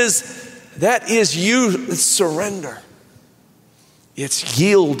 That is you surrender. It's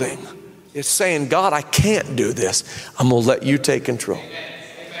yielding. It's saying, God, I can't do this. I'm going to let you take control.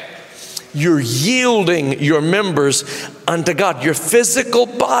 You're yielding your members unto God. Your physical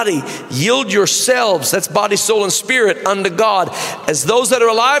body, yield yourselves, that's body, soul, and spirit, unto God, as those that are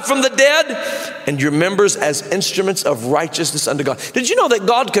alive from the dead, and your members as instruments of righteousness unto God. Did you know that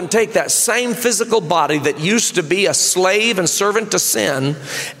God can take that same physical body that used to be a slave and servant to sin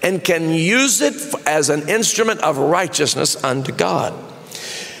and can use it as an instrument of righteousness unto God?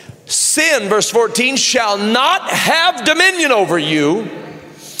 Sin, verse 14, shall not have dominion over you,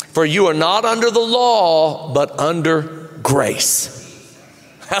 for you are not under the law, but under grace.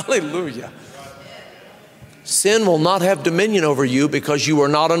 Hallelujah. Sin will not have dominion over you because you are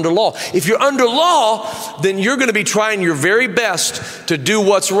not under law. If you're under law, then you're going to be trying your very best to do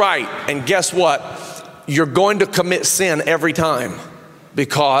what's right. And guess what? You're going to commit sin every time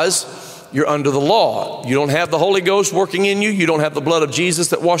because you're under the law. You don't have the Holy Ghost working in you. You don't have the blood of Jesus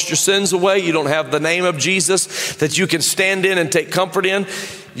that washed your sins away. You don't have the name of Jesus that you can stand in and take comfort in.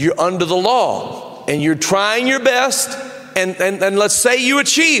 You're under the law and you're trying your best. And let's say you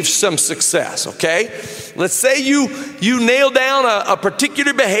achieve some success, okay? Let's say you nail down a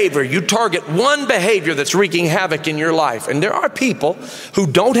particular behavior. You target one behavior that's wreaking havoc in your life. And there are people who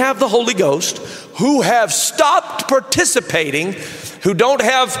don't have the Holy Ghost, who have stopped participating, who don't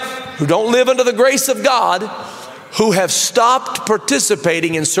live under the grace of God, who have stopped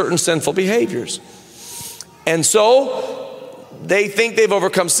participating in certain sinful behaviors. And so they think they've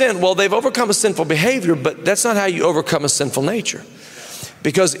overcome sin. Well, they've overcome a sinful behavior, but that's not how you overcome a sinful nature.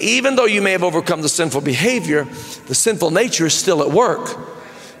 Because even though you may have overcome the sinful behavior, the sinful nature is still at work.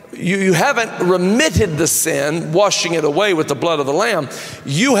 You haven't remitted the sin, washing it away with the blood of the Lamb.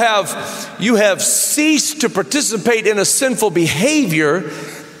 You have ceased to participate in a sinful behavior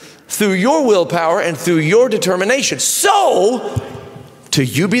through your willpower and through your determination. So, to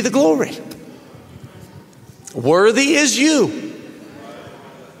you be the glory. Worthy is you.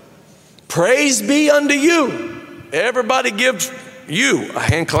 Praise be unto you. Everybody give you a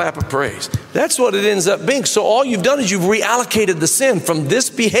hand clap of praise. That's what it ends up being. So all you've done is you've reallocated the sin from this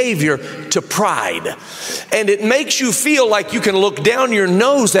behavior to pride. And it makes you feel like you can look down your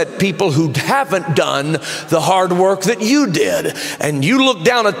nose at people who haven't done the hard work that you did. And you look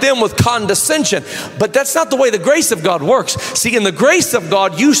down at them with condescension. But that's not the way the grace of God works. See, in the grace of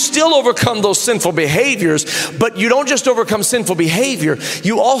God, you still overcome those sinful behaviors, but you don't just overcome sinful behavior,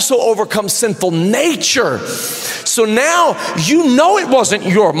 you also overcome sinful nature. So now you know it wasn't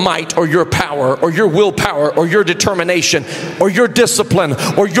your might or your power or your willpower or your determination or your discipline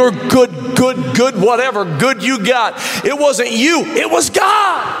or your good whatever good you got. It wasn't you, it was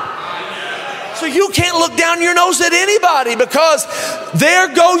God. So you can't look down your nose at anybody, because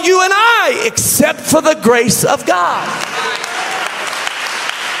there go you and I, except for the grace of God.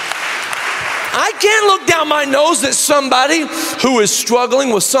 I can't look down my nose at somebody who is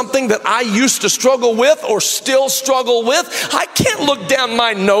struggling with something that I used to struggle with or still struggle with. I can't look down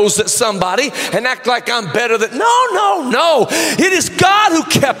my nose at somebody and act like I'm better than. No. It is God who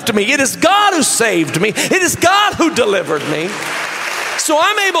kept me. It is God who saved me. It is God who delivered me. So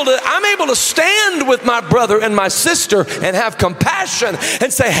I'm able to stand with my brother and my sister and have compassion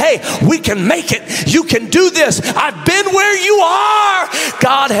and say, hey, we can make it. You can do this. I've been where you are.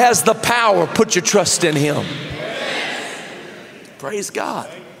 God has the power. Put your trust in Him. Praise God.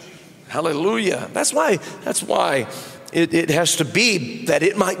 Hallelujah. That's why it has to be that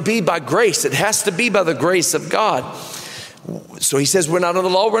it might be by grace. It has to be by the grace of God. So he says we're not under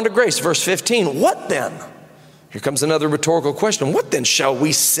the law, we're under grace. Verse 15, what then? Here comes another rhetorical question. What then? Shall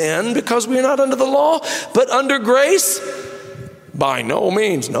we sin because we are not under the law, but under grace? By no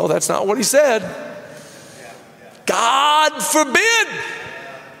means. No, that's not what he said. God forbid.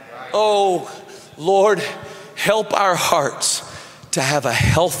 Oh, Lord, help our hearts to have a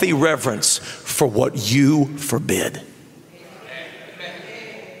healthy reverence for what you forbid.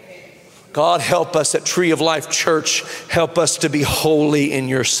 God, help us at Tree of Life Church. Help us to be holy in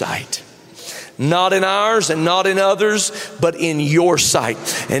your sight. Not in ours and not in others, but in your sight.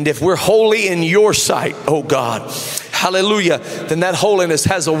 And if we're holy in your sight, oh God, hallelujah, then that holiness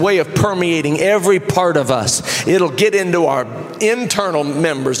has a way of permeating every part of us. It'll get into our internal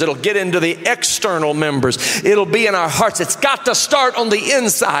members. It'll get into the external members. It'll be in our hearts. It's got to start on the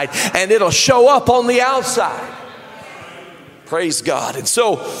inside and it'll show up on the outside. Praise God. And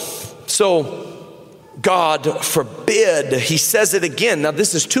so God forbid. He says it again. Now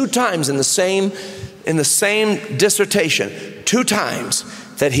this is 2 times in the same dissertation. 2 times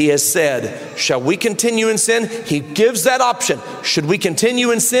that he has said, shall we continue in sin? He gives that option. Should we continue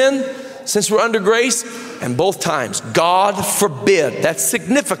in sin since we're under grace? And both times, God forbid. That's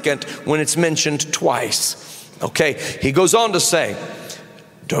significant when it's mentioned twice. Okay, he goes on to say,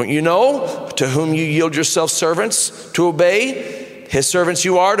 don't you know to whom you yield yourselves servants to obey? His servants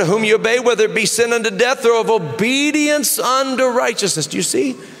you are, to whom you obey, whether it be sin unto death or of obedience unto righteousness. Do you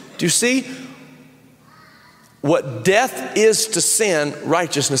see? Do you see? What death is to sin,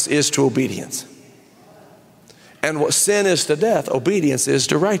 righteousness is to obedience. And what sin is to death, obedience is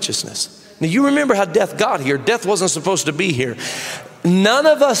to righteousness. Now you remember how death got here. Death wasn't supposed to be here. None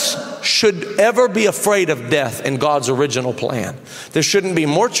of us should ever be afraid of death in God's original plan. There shouldn't be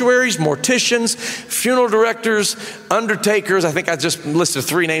mortuaries, morticians, funeral directors, undertakers. I think I just listed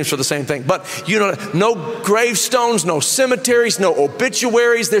 3 names for the same thing. But no gravestones, no cemeteries, no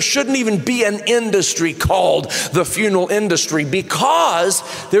obituaries. There shouldn't even be an industry called the funeral industry, because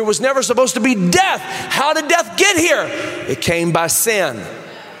there was never supposed to be death. How did death get here? It came by sin.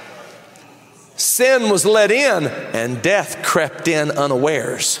 Sin was let in and death crept in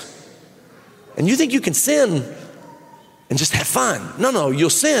unawares. And you think you can sin and just have fun. No, you'll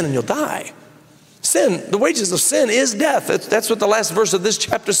sin and you'll die. Sin, the wages of sin is death. That's what the last verse of this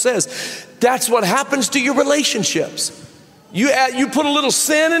chapter says. That's what happens to your relationships. You put a little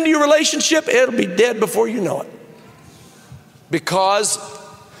sin into your relationship, it'll be dead before you know it. Because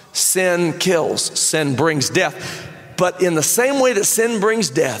sin kills, sin brings death. But in the same way that sin brings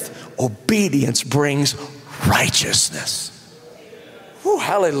death, obedience brings righteousness. Whew,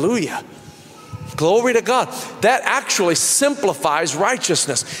 hallelujah. Glory to God. That actually simplifies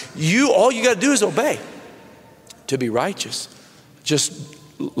righteousness. All you got to do is obey to be righteous. Just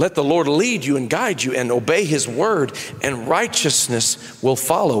let the Lord lead you and guide you and obey His word, and righteousness will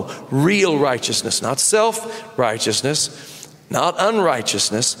follow. Real righteousness, not self-righteousness, not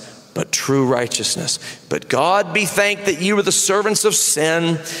unrighteousness. but true righteousness. But God be thanked that you were the servants of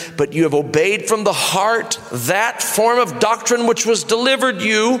sin, but you have obeyed from the heart that form of doctrine which was delivered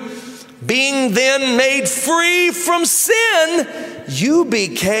you. Being then made free from sin, you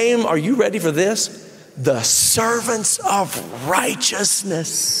became, are you ready for this? The servants of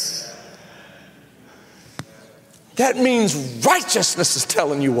righteousness. That means righteousness is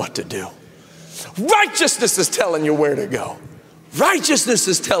telling you what to do. Righteousness is telling you where to go. Righteousness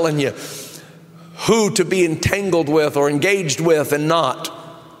is telling you who to be entangled with or engaged with and not.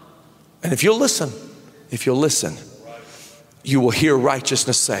 And if you'll listen, you will hear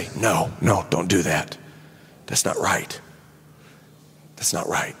righteousness say, no, don't do that. That's not right. That's not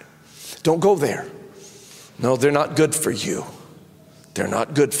right. Don't go there. No, they're not good for you. They're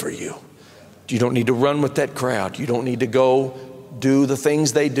not good for you. You don't need to run with that crowd. You don't need to go do the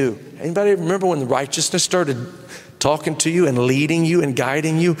things they do. Anybody remember when the righteousness started talking to you and leading you and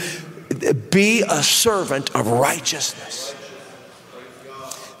guiding you? Be a servant of righteousness.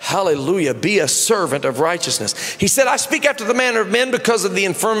 Hallelujah. Be a servant of righteousness. He said, I speak after the manner of men because of the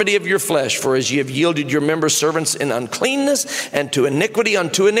infirmity of your flesh. For as ye have yielded your members servants in uncleanness and to iniquity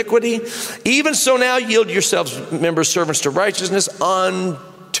unto iniquity, even so now yield yourselves members servants to righteousness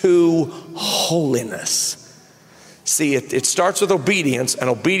unto holiness. See, it starts with obedience, and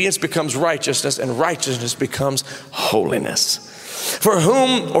obedience becomes righteousness, and righteousness becomes holiness.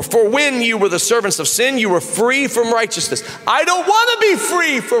 For when you were the servants of sin, you were free from righteousness. I don't want to be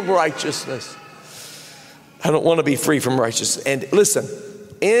free from righteousness. I don't want to be free from righteousness. And listen,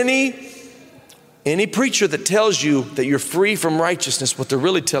 any preacher that tells you that you're free from righteousness, what they're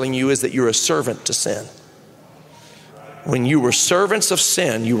really telling you is that you're a servant to sin. When you were servants of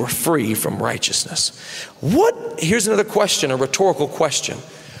sin, you were free from righteousness. Here's another question, a rhetorical question.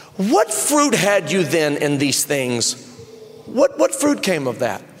 What fruit had you then in these things? What fruit came of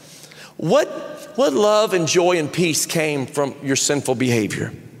that? What love and joy and peace came from your sinful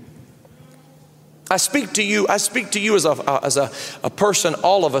behavior? I speak to you as a person.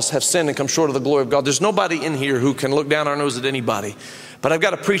 All of us have sinned and come short of the glory of God. There's nobody in here who can look down our nose at anybody. But I've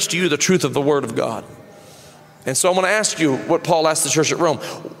got to preach to you the truth of the Word of God. And so I'm going to ask you what Paul asked the church at Rome.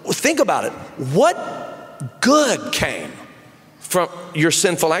 Think about it. What good came from your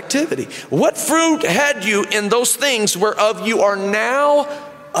sinful activity? What fruit had you in those things whereof you are now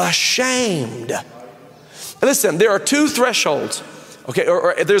ashamed? Listen, there are two thresholds. Okay,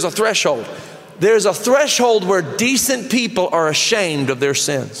 or there's a threshold. There's a threshold where decent people are ashamed of their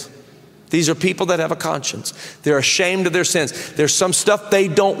sins. These are people that have a conscience. They're ashamed of their sins. There's some stuff they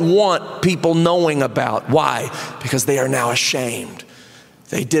don't want people knowing about. Why? Because they are now ashamed.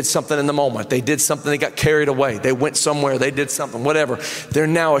 They did something in the moment. They did something, they got carried away. They went somewhere, they did something, whatever. They're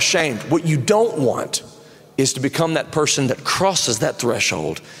now ashamed. What you don't want is to become that person that crosses that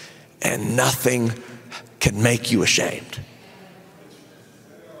threshold and nothing can make you ashamed.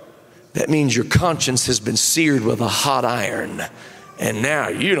 That means your conscience has been seared with a hot iron. And now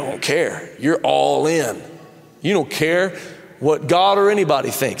you don't care. You're all in. You don't care what God or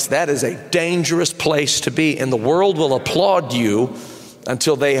anybody thinks. That is a dangerous place to be. And the world will applaud you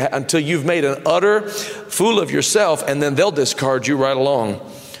until you've made an utter fool of yourself, and then they'll discard you right along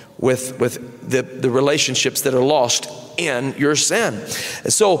with the relationships that are lost in your sin.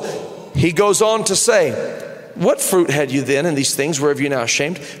 And so he goes on to say, what fruit had you then in these things whereof you're now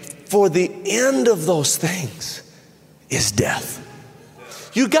ashamed? For the end of those things is death.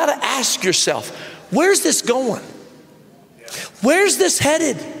 You got to ask yourself, where's this going? Where's this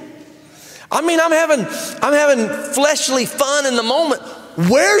headed? I mean, I'm having fleshly fun in the moment.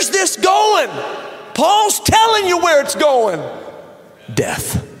 Where's this going? Paul's telling you where it's going.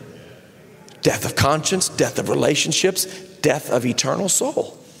 Death. Death of conscience, death of relationships, death of eternal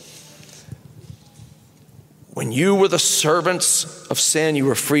soul. When you were the servants of sin, you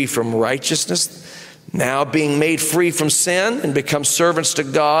were free from righteousness. Now being made free from sin and become servants to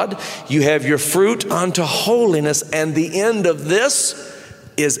God, you have your fruit unto holiness, and the end of this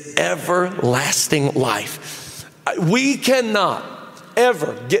is everlasting life. We cannot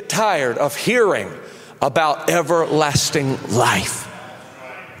ever get tired of hearing about everlasting life.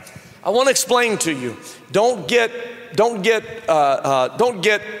 I want to explain to you, don't get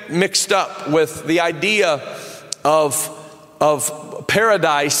mixed up with the idea of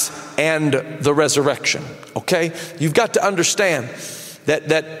paradise and the resurrection. Okay, you've got to understand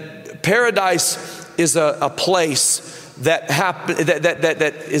that paradise is a place that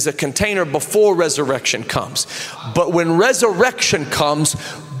is a container before resurrection comes. But when resurrection comes,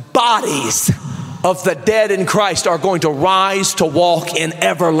 bodies of the dead in Christ are going to rise to walk in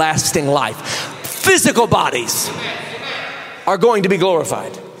everlasting life. Physical bodies are going to be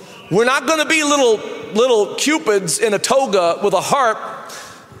glorified. We're not going to be little cupids in a toga with a harp,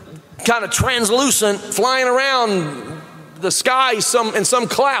 kind of translucent, flying around the sky in some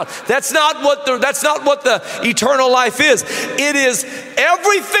cloud. That's not what the eternal life is. It is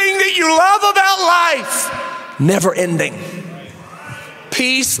everything that you love about life, never ending.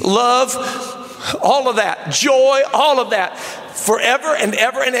 Peace, love, all of that, joy, all of that, forever and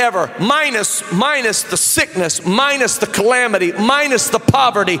ever and ever, minus the sickness, minus the calamity, minus the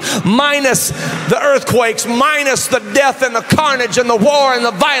poverty, minus the earthquakes, minus the death and the carnage and the war and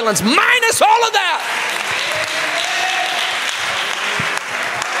the violence, minus all of that.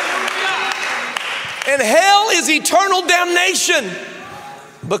 And hell is eternal damnation,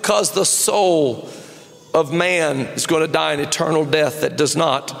 because the soul of man is going to die an eternal death that does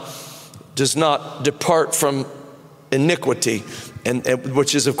not depart from iniquity, and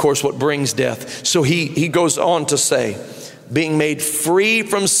which is of course what brings death. So he goes on to say, being made free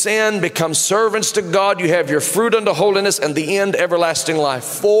from sin, become servants to God, you have your fruit unto holiness, and the end everlasting life.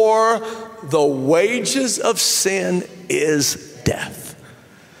 For the wages of sin is death,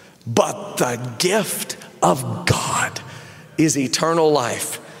 but the gift of God is eternal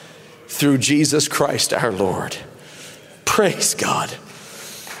life through Jesus Christ our Lord. Praise God.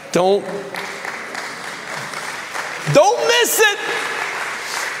 Don't miss it.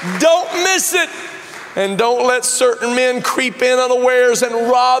 Don't miss it. And don't let certain men creep in unawares and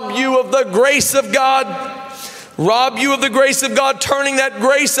rob you of the grace of God. Rob you of the grace of God, turning that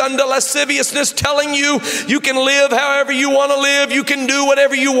grace unto lasciviousness, telling you you can live however you want to live, you can do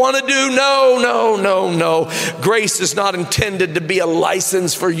whatever you want to do. No. Grace is not intended to be a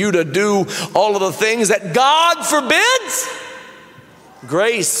license for you to do all of the things that God forbids.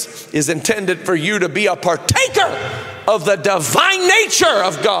 Grace is intended for you to be a partaker of the divine nature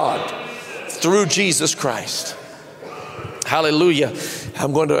of God through Jesus Christ. Hallelujah.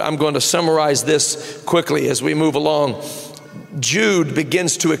 I'm going to summarize this quickly as we move along. Jude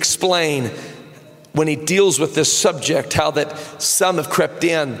begins to explain, when he deals with this subject, how that some have crept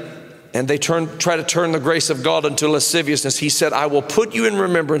in and they try to turn the grace of God into lasciviousness. He said, I will put you in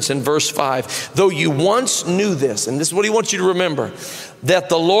remembrance in verse 5, though you once knew this, and this is what he wants you to remember, that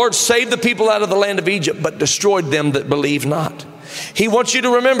the Lord saved the people out of the land of Egypt, but destroyed them that believe not. He wants you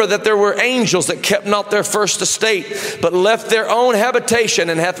to remember that there were angels that kept not their first estate, but left their own habitation,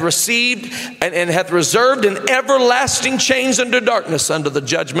 and hath received and hath reserved in everlasting chains under darkness, under the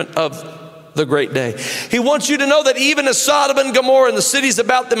judgment of the great day. He wants you to know that even as Sodom and Gomorrah and the cities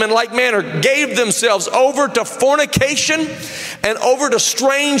about them in like manner gave themselves over to fornication and over to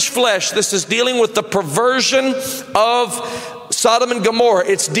strange flesh. This is dealing with the perversion of Sodom and Gomorrah.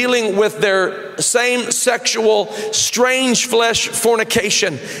 It's dealing with their same sexual, strange flesh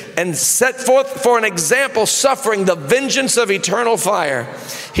fornication, and set forth for an example, suffering the vengeance of eternal fire.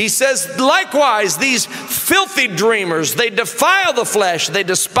 He says, likewise, these filthy dreamers, they defile the flesh, they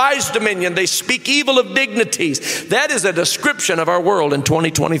despise dominion, they speak evil of dignities. That is a description of our world in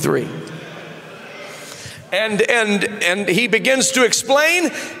 2023. And he begins to explain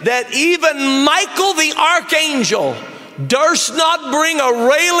that even Michael the archangel durst not bring a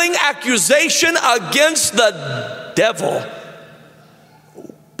railing accusation against the devil.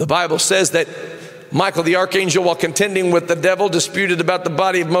 The Bible says that Michael the archangel, while contending with the devil, disputed about the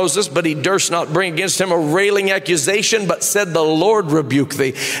body of Moses, but he durst not bring against him a railing accusation, but said, the Lord rebuke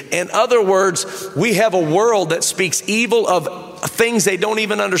thee. In other words, we have a world that speaks evil of things they don't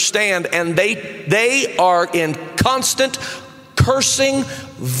even understand, and they are in constant cursing,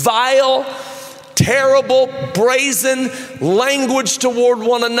 vile, terrible, brazen language toward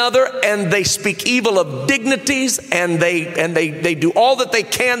one another, and they speak evil of dignities, and they do all that they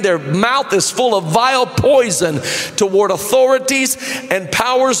can. Their mouth is full of vile poison toward authorities and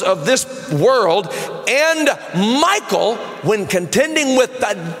powers of this world. And Michael, when contending with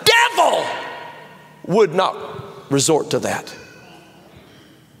the devil, would not resort to that.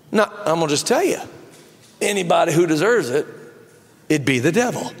 Now, I'm going to just tell you, anybody who deserves it, it'd be the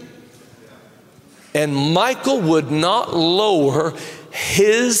devil. And Michael would not lower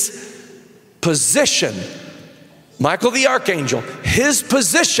his position, Michael the archangel, his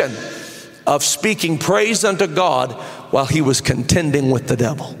position of speaking praise unto God while he was contending with the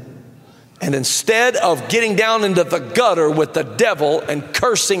devil. And instead of getting down into the gutter with the devil and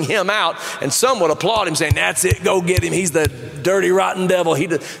cursing him out, and some would applaud him saying, that's it, go get him, he's the dirty, rotten devil.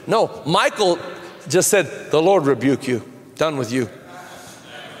 No, Michael just said, the Lord rebuke you, done with you.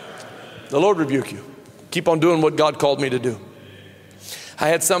 The Lord rebuke you. Keep on doing what God called me to do. I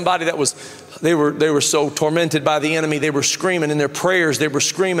had somebody that they were so tormented by the enemy. They were screaming in their prayers. They were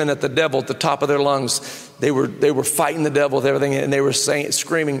screaming at the devil at the top of their lungs. They were fighting the devil with everything, and they were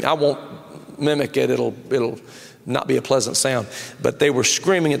screaming. I won't mimic it. It'll not be a pleasant sound. But they were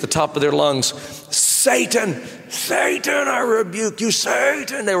screaming at the top of their lungs, Satan, Satan, I rebuke you,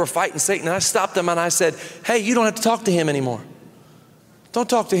 Satan. They were fighting Satan. And I stopped them and I said, hey, you don't have to talk to him anymore. Don't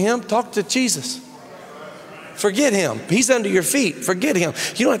talk to him. Talk to Jesus. Forget him. He's under your feet. Forget him.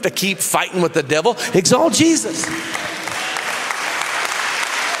 You don't have to keep fighting with the devil. Exalt Jesus.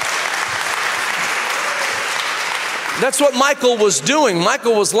 That's what Michael was doing.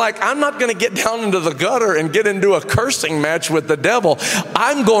 Michael was like, I'm not going to get down into the gutter and get into a cursing match with the devil.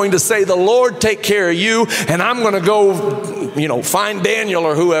 I'm going to say, the Lord take care of you, and I'm going to go, find Daniel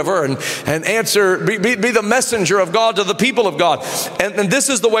or whoever and answer, be the messenger of God to the people of God. And this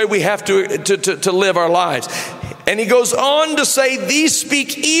is the way we have to live our lives. And he goes on to say, these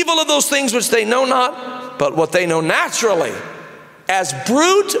speak evil of those things which they know not, but what they know naturally, as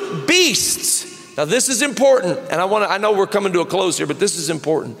brute beasts. Now this is important, and I know we're coming to a close here, but this is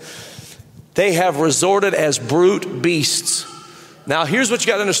important. They have resorted as brute beasts. Now here's what you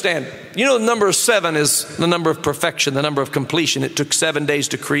got to understand. The number 7 is the number of perfection, the number of completion. It took 7 days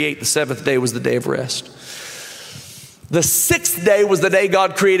to create. The 7th day was the day of rest. The 6th day was the day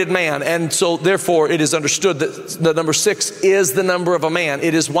God created man, and so therefore it is understood that the number 6 is the number of a man.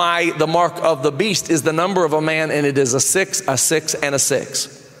 It is why the mark of the beast is the number of a man, and it is a 6, and a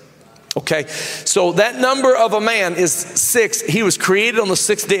 6. Okay, so that number of a man is 6. He was created on the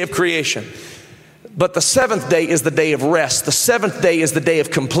 6th day of creation. But the 7th day is the day of rest. The 7th day is the day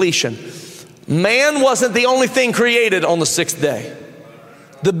of completion. Man wasn't the only thing created on the 6th day.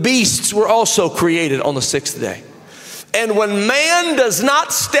 The beasts were also created on the 6th day. And when man does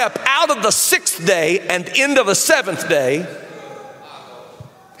not step out of the 6th day and into the 7th day,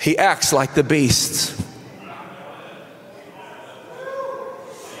 he acts like the beasts.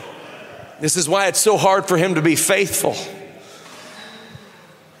 This is why it's so hard for him to be faithful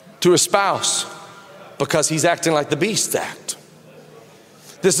to a spouse, because he's acting like the beasts act.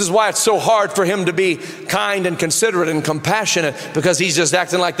 This is why it's so hard for him to be kind and considerate and compassionate, because he's just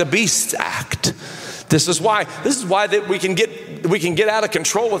acting like the beasts act. This is why that we can get out of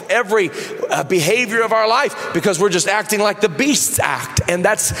control with every behavior of our life, because we're just acting like the beasts act, and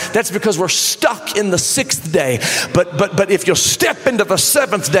that's because we're stuck in the 6th day. But if you'll step into the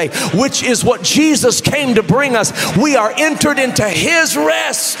 7th day, which is what Jesus came to bring us, we are entered into his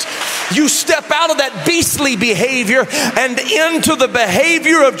rest. You step out of that beastly behavior and into the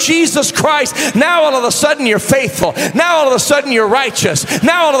behavior of Jesus Christ. Now all of a sudden you're faithful. Now all of a sudden you're righteous.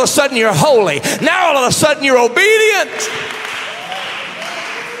 Now all of a sudden you're holy. Now all of a sudden you're obedient.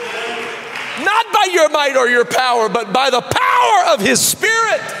 Not by your might or your power, but by the power of his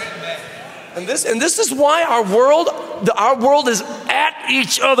Spirit. And this is why our world is at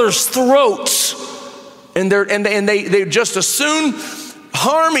each other's throats. And they just as soon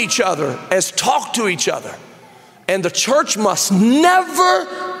harm each other as talk to each other. And the church must never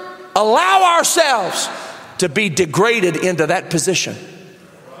allow ourselves to be degraded into that position.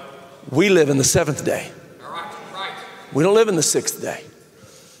 We live in the 7th day. We don't live in the 6th day,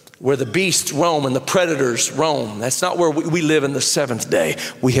 where the beasts roam and the predators roam. That's not where we live in the 7th day.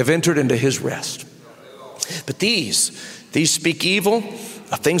 We have entered into his rest. But these speak evil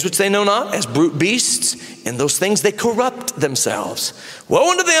of things which they know not, as brute beasts. In those things they corrupt themselves.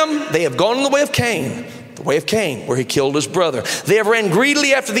 Woe unto them, they have gone in the way of Cain. The way of Cain, where he killed his brother. They have ran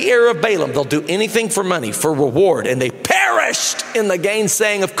greedily after the error of Balaam. They'll do anything for money, for reward. And they perished in the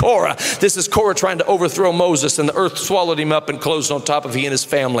gainsaying of Korah. This is Korah trying to overthrow Moses, and the earth swallowed him up and closed on top of he and his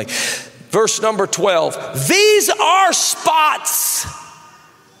family. Verse number 12. These are spots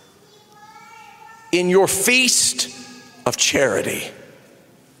in your feast of charity.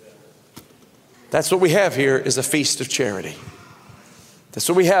 That's what we have here, is a feast of charity. That's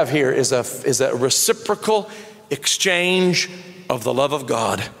what we have here, is a reciprocal exchange of the love of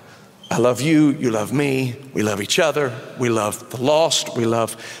God. I love you, you love me, we love each other, we love the lost, we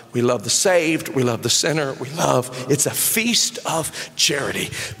love the saved, we love the sinner, it's a feast of charity.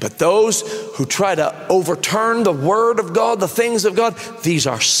 But those who try to overturn the word of God, the things of God, these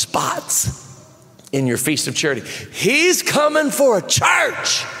are spots in your feast of charity. He's coming for a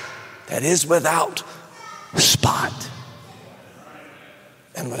church that is without spot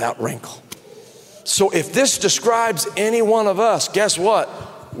and without wrinkle. So if this describes any one of us, guess what?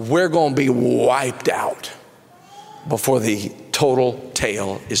 We're going to be wiped out before the total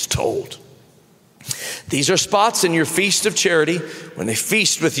tale is told. These are spots in your feast of charity. When they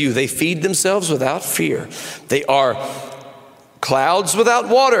feast with you, they feed themselves without fear. They are Clouds without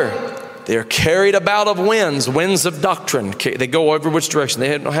water. They are carried about of winds of doctrine. They go every which direction.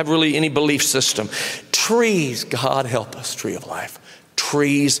 They don't have really any belief system. Trees, God help us, tree of life.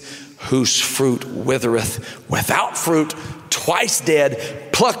 Trees whose fruit withereth, without fruit, twice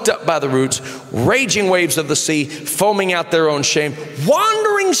dead, plucked up by the roots, raging waves of the sea, foaming out their own shame,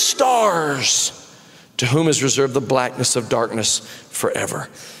 wandering stars, to whom is reserved the blackness of darkness forever.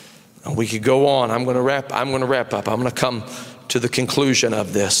 And we could go on. I'm going to wrap up. I'm going to come to the conclusion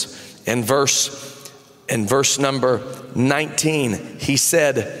of this. In verse number 19, he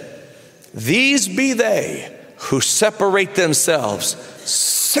said, these be they who separate themselves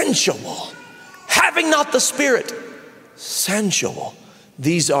sensual, having not the Spirit. Sensual.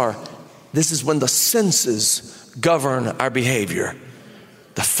 This is when the senses govern our behavior.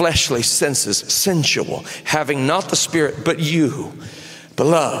 The fleshly senses, sensual, having not the Spirit, but you,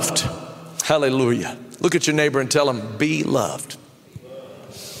 beloved. Hallelujah. Look at your neighbor and tell him, be loved.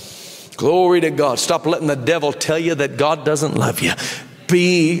 Glory to God. Stop letting the devil tell you that God doesn't love you.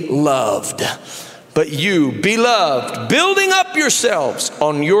 Be loved. But you, beloved, building up yourselves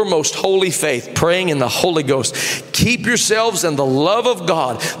on your most holy faith, praying in the Holy Ghost. Keep yourselves in the love of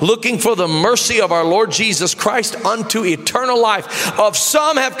God, looking for the mercy of our Lord Jesus Christ unto eternal life. Of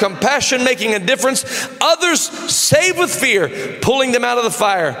some have compassion, making a difference. Others save with fear, pulling them out of the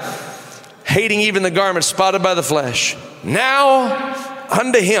fire, hating even the garment spotted by the flesh. Now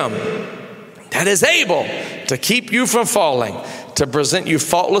unto him that is able to keep you from falling, to present you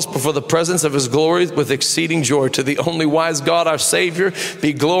faultless before the presence of his glory with exceeding joy. To the only wise God, our Savior,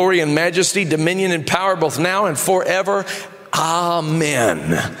 be glory and majesty, dominion and power, both now and forever.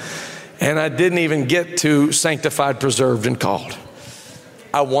 Amen. And I didn't even get to sanctified, preserved, and called.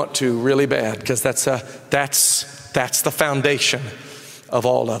 I want to really bad, because that's the foundation of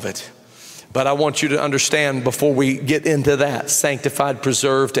all of it. But I want you to understand before we get into that, sanctified,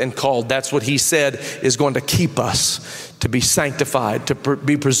 preserved, and called. That's what he said is going to keep us, to be sanctified, to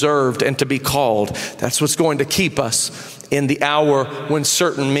be preserved, and to be called. That's what's going to keep us in the hour when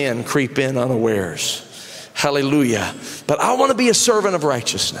certain men creep in unawares. Hallelujah. But I want to be a servant of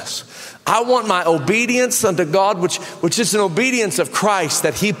righteousness. I want my obedience unto God, which is an obedience of Christ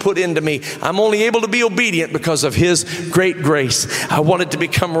that he put into me. I'm only able to be obedient because of his great grace. I want it to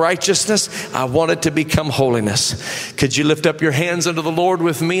become righteousness. I want it to become holiness. Could you lift up your hands unto the Lord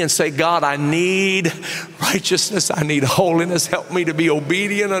with me and say, God, I need righteousness. I need holiness. Help me to be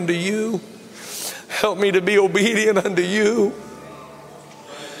obedient unto you. Help me to be obedient unto you.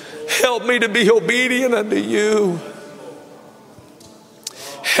 Help me to be obedient unto you.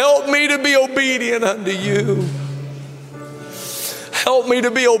 Help me to be obedient unto you. Help me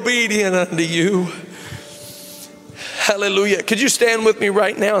to be obedient unto you. Hallelujah. Could you stand with me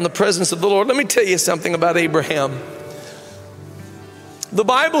right now in the presence of the Lord? Let me tell you something about Abraham. The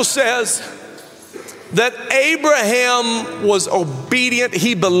Bible says that Abraham was obedient.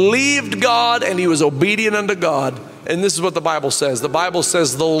 He believed God and he was obedient unto God. And this is what the Bible says. The Bible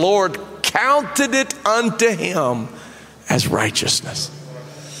says the Lord counted it unto him as righteousness.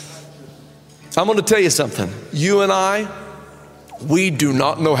 I'm going to tell you something. You and I, we do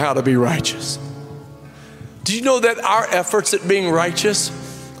not know how to be righteous. Do you know that our efforts at being righteous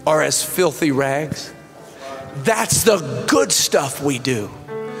are as filthy rags? That's the good stuff we do.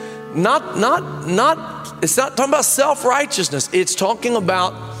 It's not talking about self-righteousness. It's talking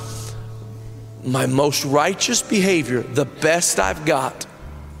about my most righteous behavior. The best I've got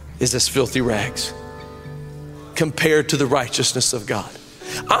is as filthy rags compared to the righteousness of God.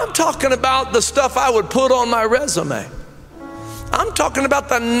 I'm talking about the stuff I would put on my resume. I'm talking about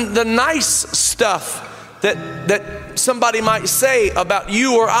the nice stuff that somebody might say about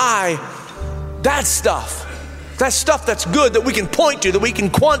you or I. That stuff that's good, that we can point to, that we can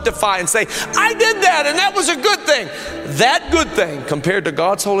quantify and say, I did that and that was a good thing. That good thing compared to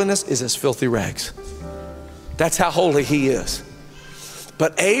God's holiness is as filthy rags. That's how holy he is.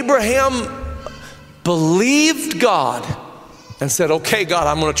 But Abraham believed God and said, okay, God,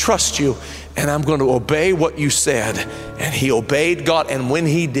 I'm going to trust you and I'm going to obey what you said. And he obeyed God. And when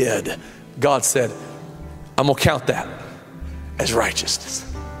he did, God said, I'm going to count that as righteousness.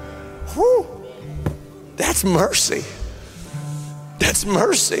 Whew. That's mercy. That's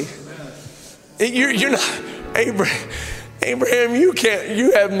mercy. You're not, Abraham,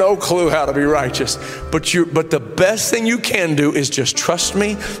 you have no clue how to be righteous. But the best thing you can do is just trust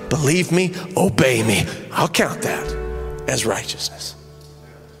me, believe me, obey me. I'll count that as righteousness.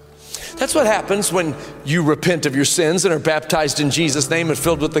 That's what happens when you repent of your sins and are baptized in Jesus' name and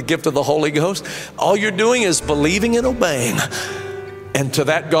filled with the gift of the Holy Ghost. All you're doing is believing and obeying. And to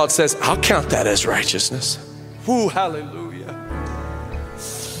that God says, I'll count that as righteousness. Woo, hallelujah.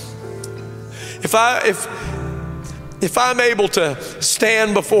 If I'm able to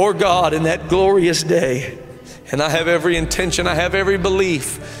stand before God in that glorious day, and I have every intention, I have every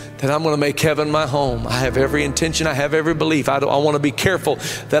belief that I'm going to make heaven my home. I have every intention, I have every belief. I want to be careful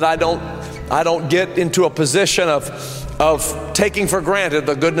that I don't get into a position of taking for granted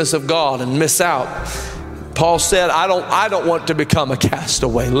the goodness of God and miss out. Paul said, I don't want to become a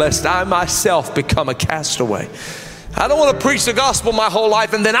castaway, lest I myself become a castaway. I don't want to preach the gospel my whole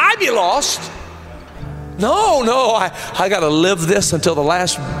life and then I be lost. No, I got to live this until the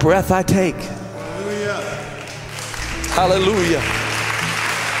last breath I take. Hallelujah.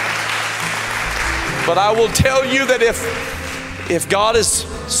 But I will tell you that if God is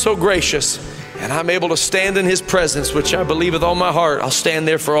so gracious and I'm able to stand in His presence, which I believe with all my heart, I'll stand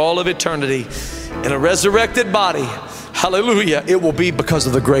there for all of eternity in a resurrected body. Hallelujah. It will be because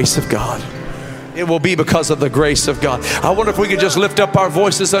of the grace of God. It will be because of the grace of God. I wonder if we could just lift up our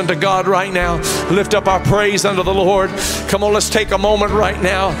voices unto God right now. Lift up our praise unto the Lord. Come on, let's take a moment right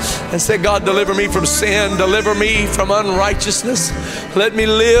now and say, God, deliver me from sin. Deliver me from unrighteousness. Let me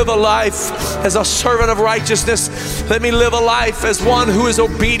live a life as a servant of righteousness. Let me live a life as one who is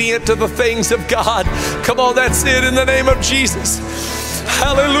obedient to the things of God. Come on, that's it in the name of Jesus.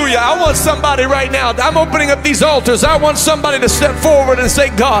 Hallelujah. I want somebody right now. I'm opening up these altars. I want somebody to step forward and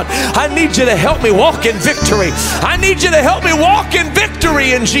say, God, I need you to help me walk in victory. I need you to help me walk in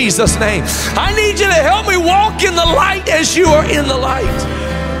victory in Jesus' name. I need you to help me walk in the light as you are in the light.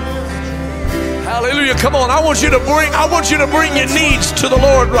 Hallelujah. Come on. I want you to bring your needs to the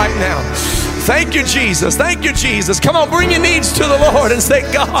Lord right now. Thank you, Jesus. Thank you, Jesus. Come on, bring your needs to the Lord and say,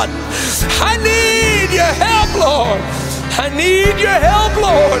 God, I need your help, Lord. I need your help,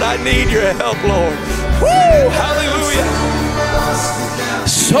 Lord. I need your help, Lord. Woo! Hallelujah.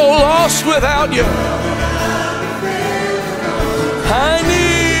 So lost without you. I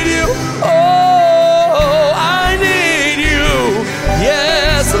need you. Oh, I need you.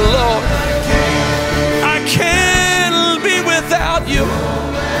 Yes, Lord. I can't be without you.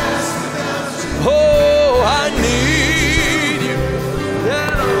 Oh, I need you.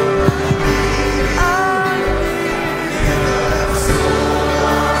 Yeah.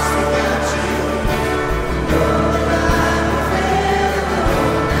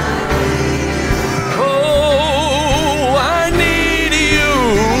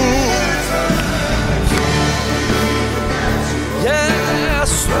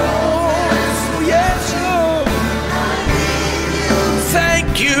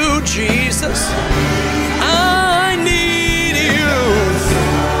 Jesus, I need you.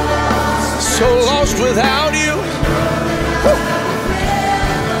 So lost without you.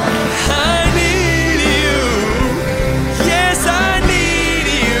 I need you. Yes, I need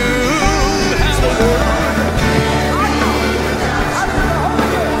you.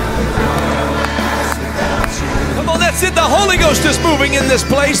 Come on, that's it. The Holy Ghost is moving in this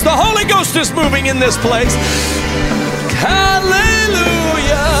place. The Holy Ghost is moving in this place. Hallelujah.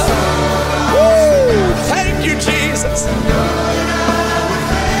 Woo. Thank you, Jesus.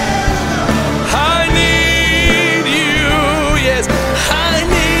 I need you. Yes, I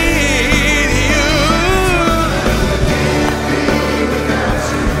need you.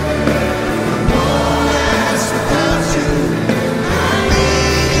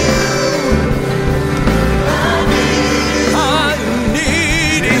 I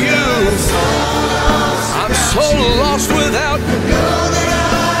need you. I'm so lost without you.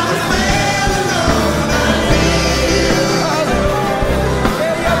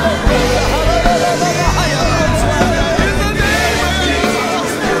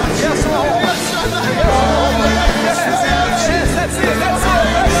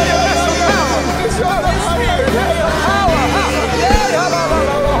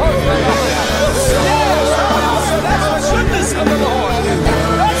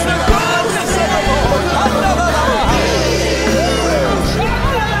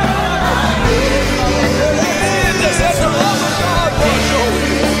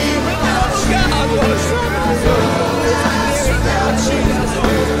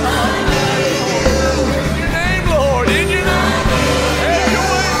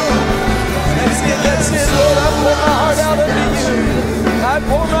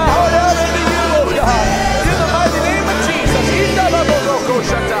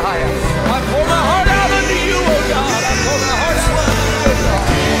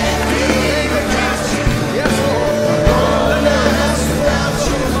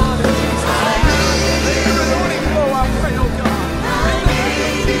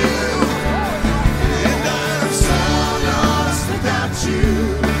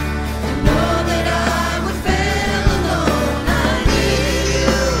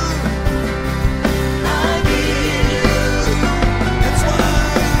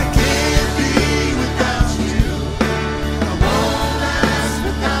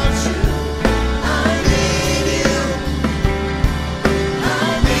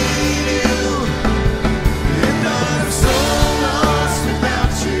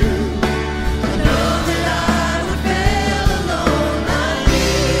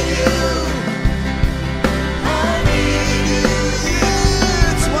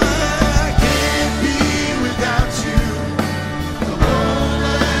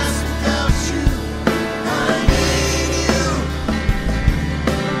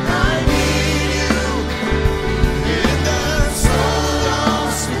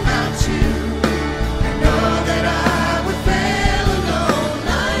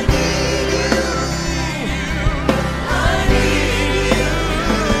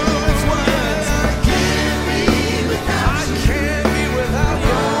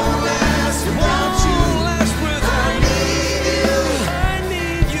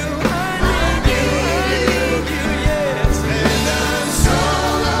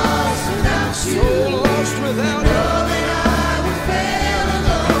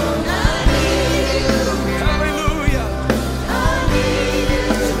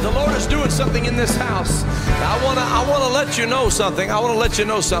 this house. I want to let you know something.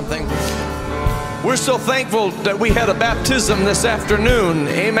 We're so thankful that we had a baptism this afternoon.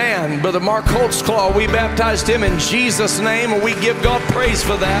 Amen. Brother Mark Holtzclaw, we baptized him in Jesus' name, and we give God praise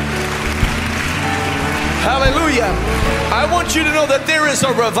for that. Hallelujah. I want you to know that there is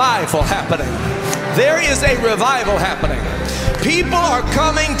a revival happening. There is a revival happening. People are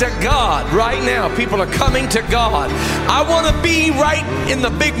coming to God right now. People are coming to God. I want to be right in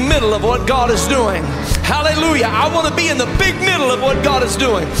the big middle of what God is doing. Hallelujah. I want to be in the big middle of what God is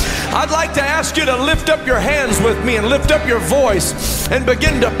doing. I'd like to ask you to lift up your hands with me and lift up your voice and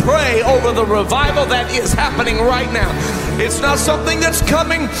begin to pray over the revival that is happening right now. It's not something that's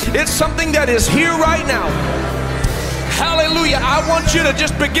coming. It's something that is here right now. Hallelujah. I want you to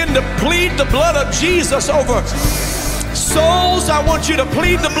just begin to plead the blood of Jesus over souls. I want you to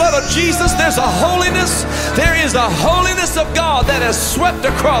plead the blood of Jesus. There is a holiness of God that has swept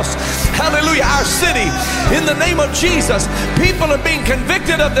across, hallelujah, our city. In the name of Jesus, people are being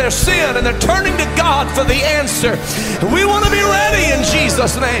convicted of their sin and they're turning to God for the answer. We want to be ready in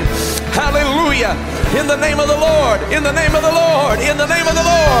Jesus' name. Hallelujah. In the name of the Lord, in the name of the Lord, in the name of the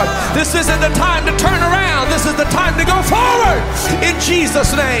Lord. This isn't the time to turn around. This is the time to go forward in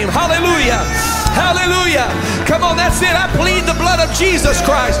Jesus' name. Hallelujah. Hallelujah. Come on, that's it. I plead the blood of Jesus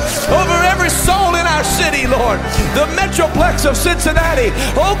Christ over every soul in our city, Lord. The Metroplex of Cincinnati.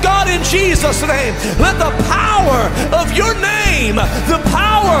 Oh God, in Jesus' name, let the power of your name, the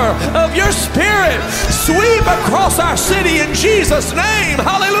power of your Spirit sweep across our city in Jesus' name.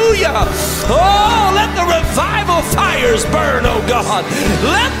 Hallelujah. Oh, let the revival fires burn, oh God.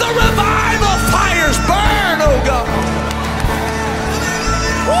 Let the revival fires burn, oh God.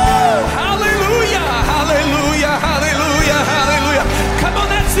 Woo, hallelujah, hallelujah, hallelujah, hallelujah. Come on,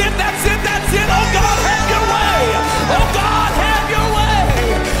 that's it, that's it, that's it. Oh God, have your way. Oh God, have your way.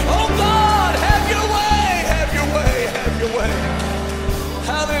 Oh God, have your way, have your way, have your way.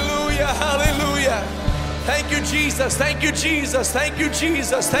 Hallelujah, hallelujah. Thank you, Jesus, thank you, Jesus, thank you,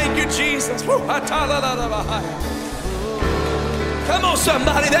 Jesus, thank you, Jesus. Woo. Come on,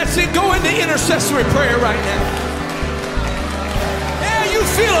 somebody, that's it. Go into intercessory prayer right now. You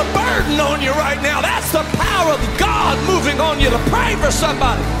feel a burden on you right now. That's the power of God moving on you to pray for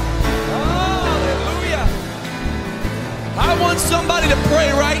somebody. Hallelujah. I want somebody to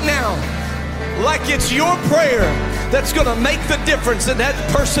pray right now like it's your prayer that's going to make the difference in that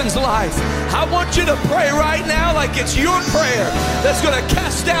person's life. I want you to pray right now like it's your prayer that's going to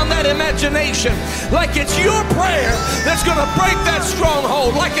cast down that imagination, like it's your prayer that's going to break that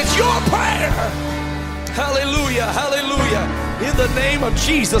stronghold, like it's your prayer. Hallelujah, hallelujah. In the name of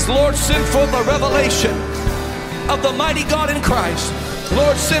Jesus, Lord, send forth a revelation of the mighty God in Christ.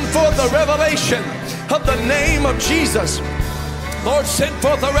 Lord, send forth a revelation of the name of Jesus. Lord, send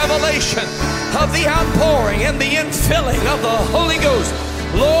forth a revelation of the outpouring and the infilling of the Holy Ghost.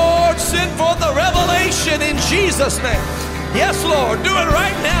 Lord, send forth a revelation in Jesus' name. Yes, Lord, do it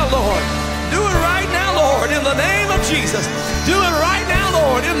right now, Lord. Do it right now, Lord, in the name of Jesus. Do it right now,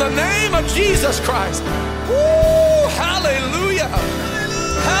 Lord, in the name of Jesus Christ. Woo! Hallelujah!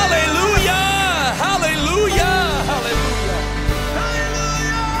 Hallelujah! Hallelujah! Hallelujah!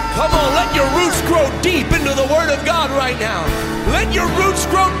 Come on, let your roots grow deep into the Word of God right now. Let your roots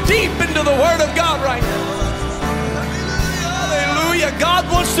grow deep into the Word of God right now. Hallelujah! God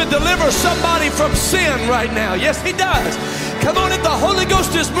wants to deliver somebody from sin right now. Yes, He does. Come on, if the Holy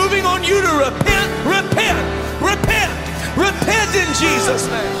Ghost is moving on you to repent, repent, repent, repent in Jesus'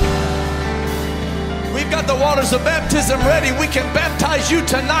 name. We've got the waters of baptism ready. We can baptize you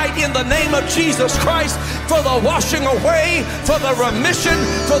tonight in the name of Jesus Christ for the washing away, for the remission,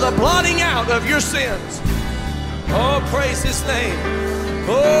 for the blotting out of your sins. Oh, praise His name.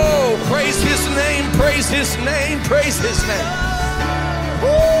 Oh, praise His name, praise His name, praise His name.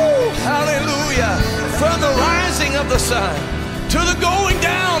 Woo, hallelujah. From the rising of the sun to the going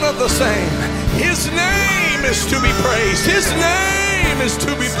down of the same, His name is to be praised. His name is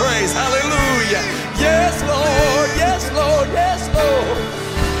to be praised. Hallelujah. Yes, Lord. Yes, Lord. Yes, Lord.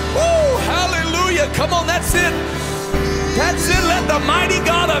 Woo, hallelujah. Come on, that's it. That's it. Let the mighty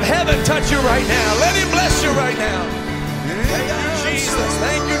God of heaven touch you right now. Let Him bless you right now. Thank you, Jesus.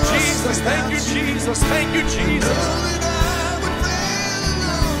 Thank you, Jesus. Thank you, Jesus. Thank you, Jesus.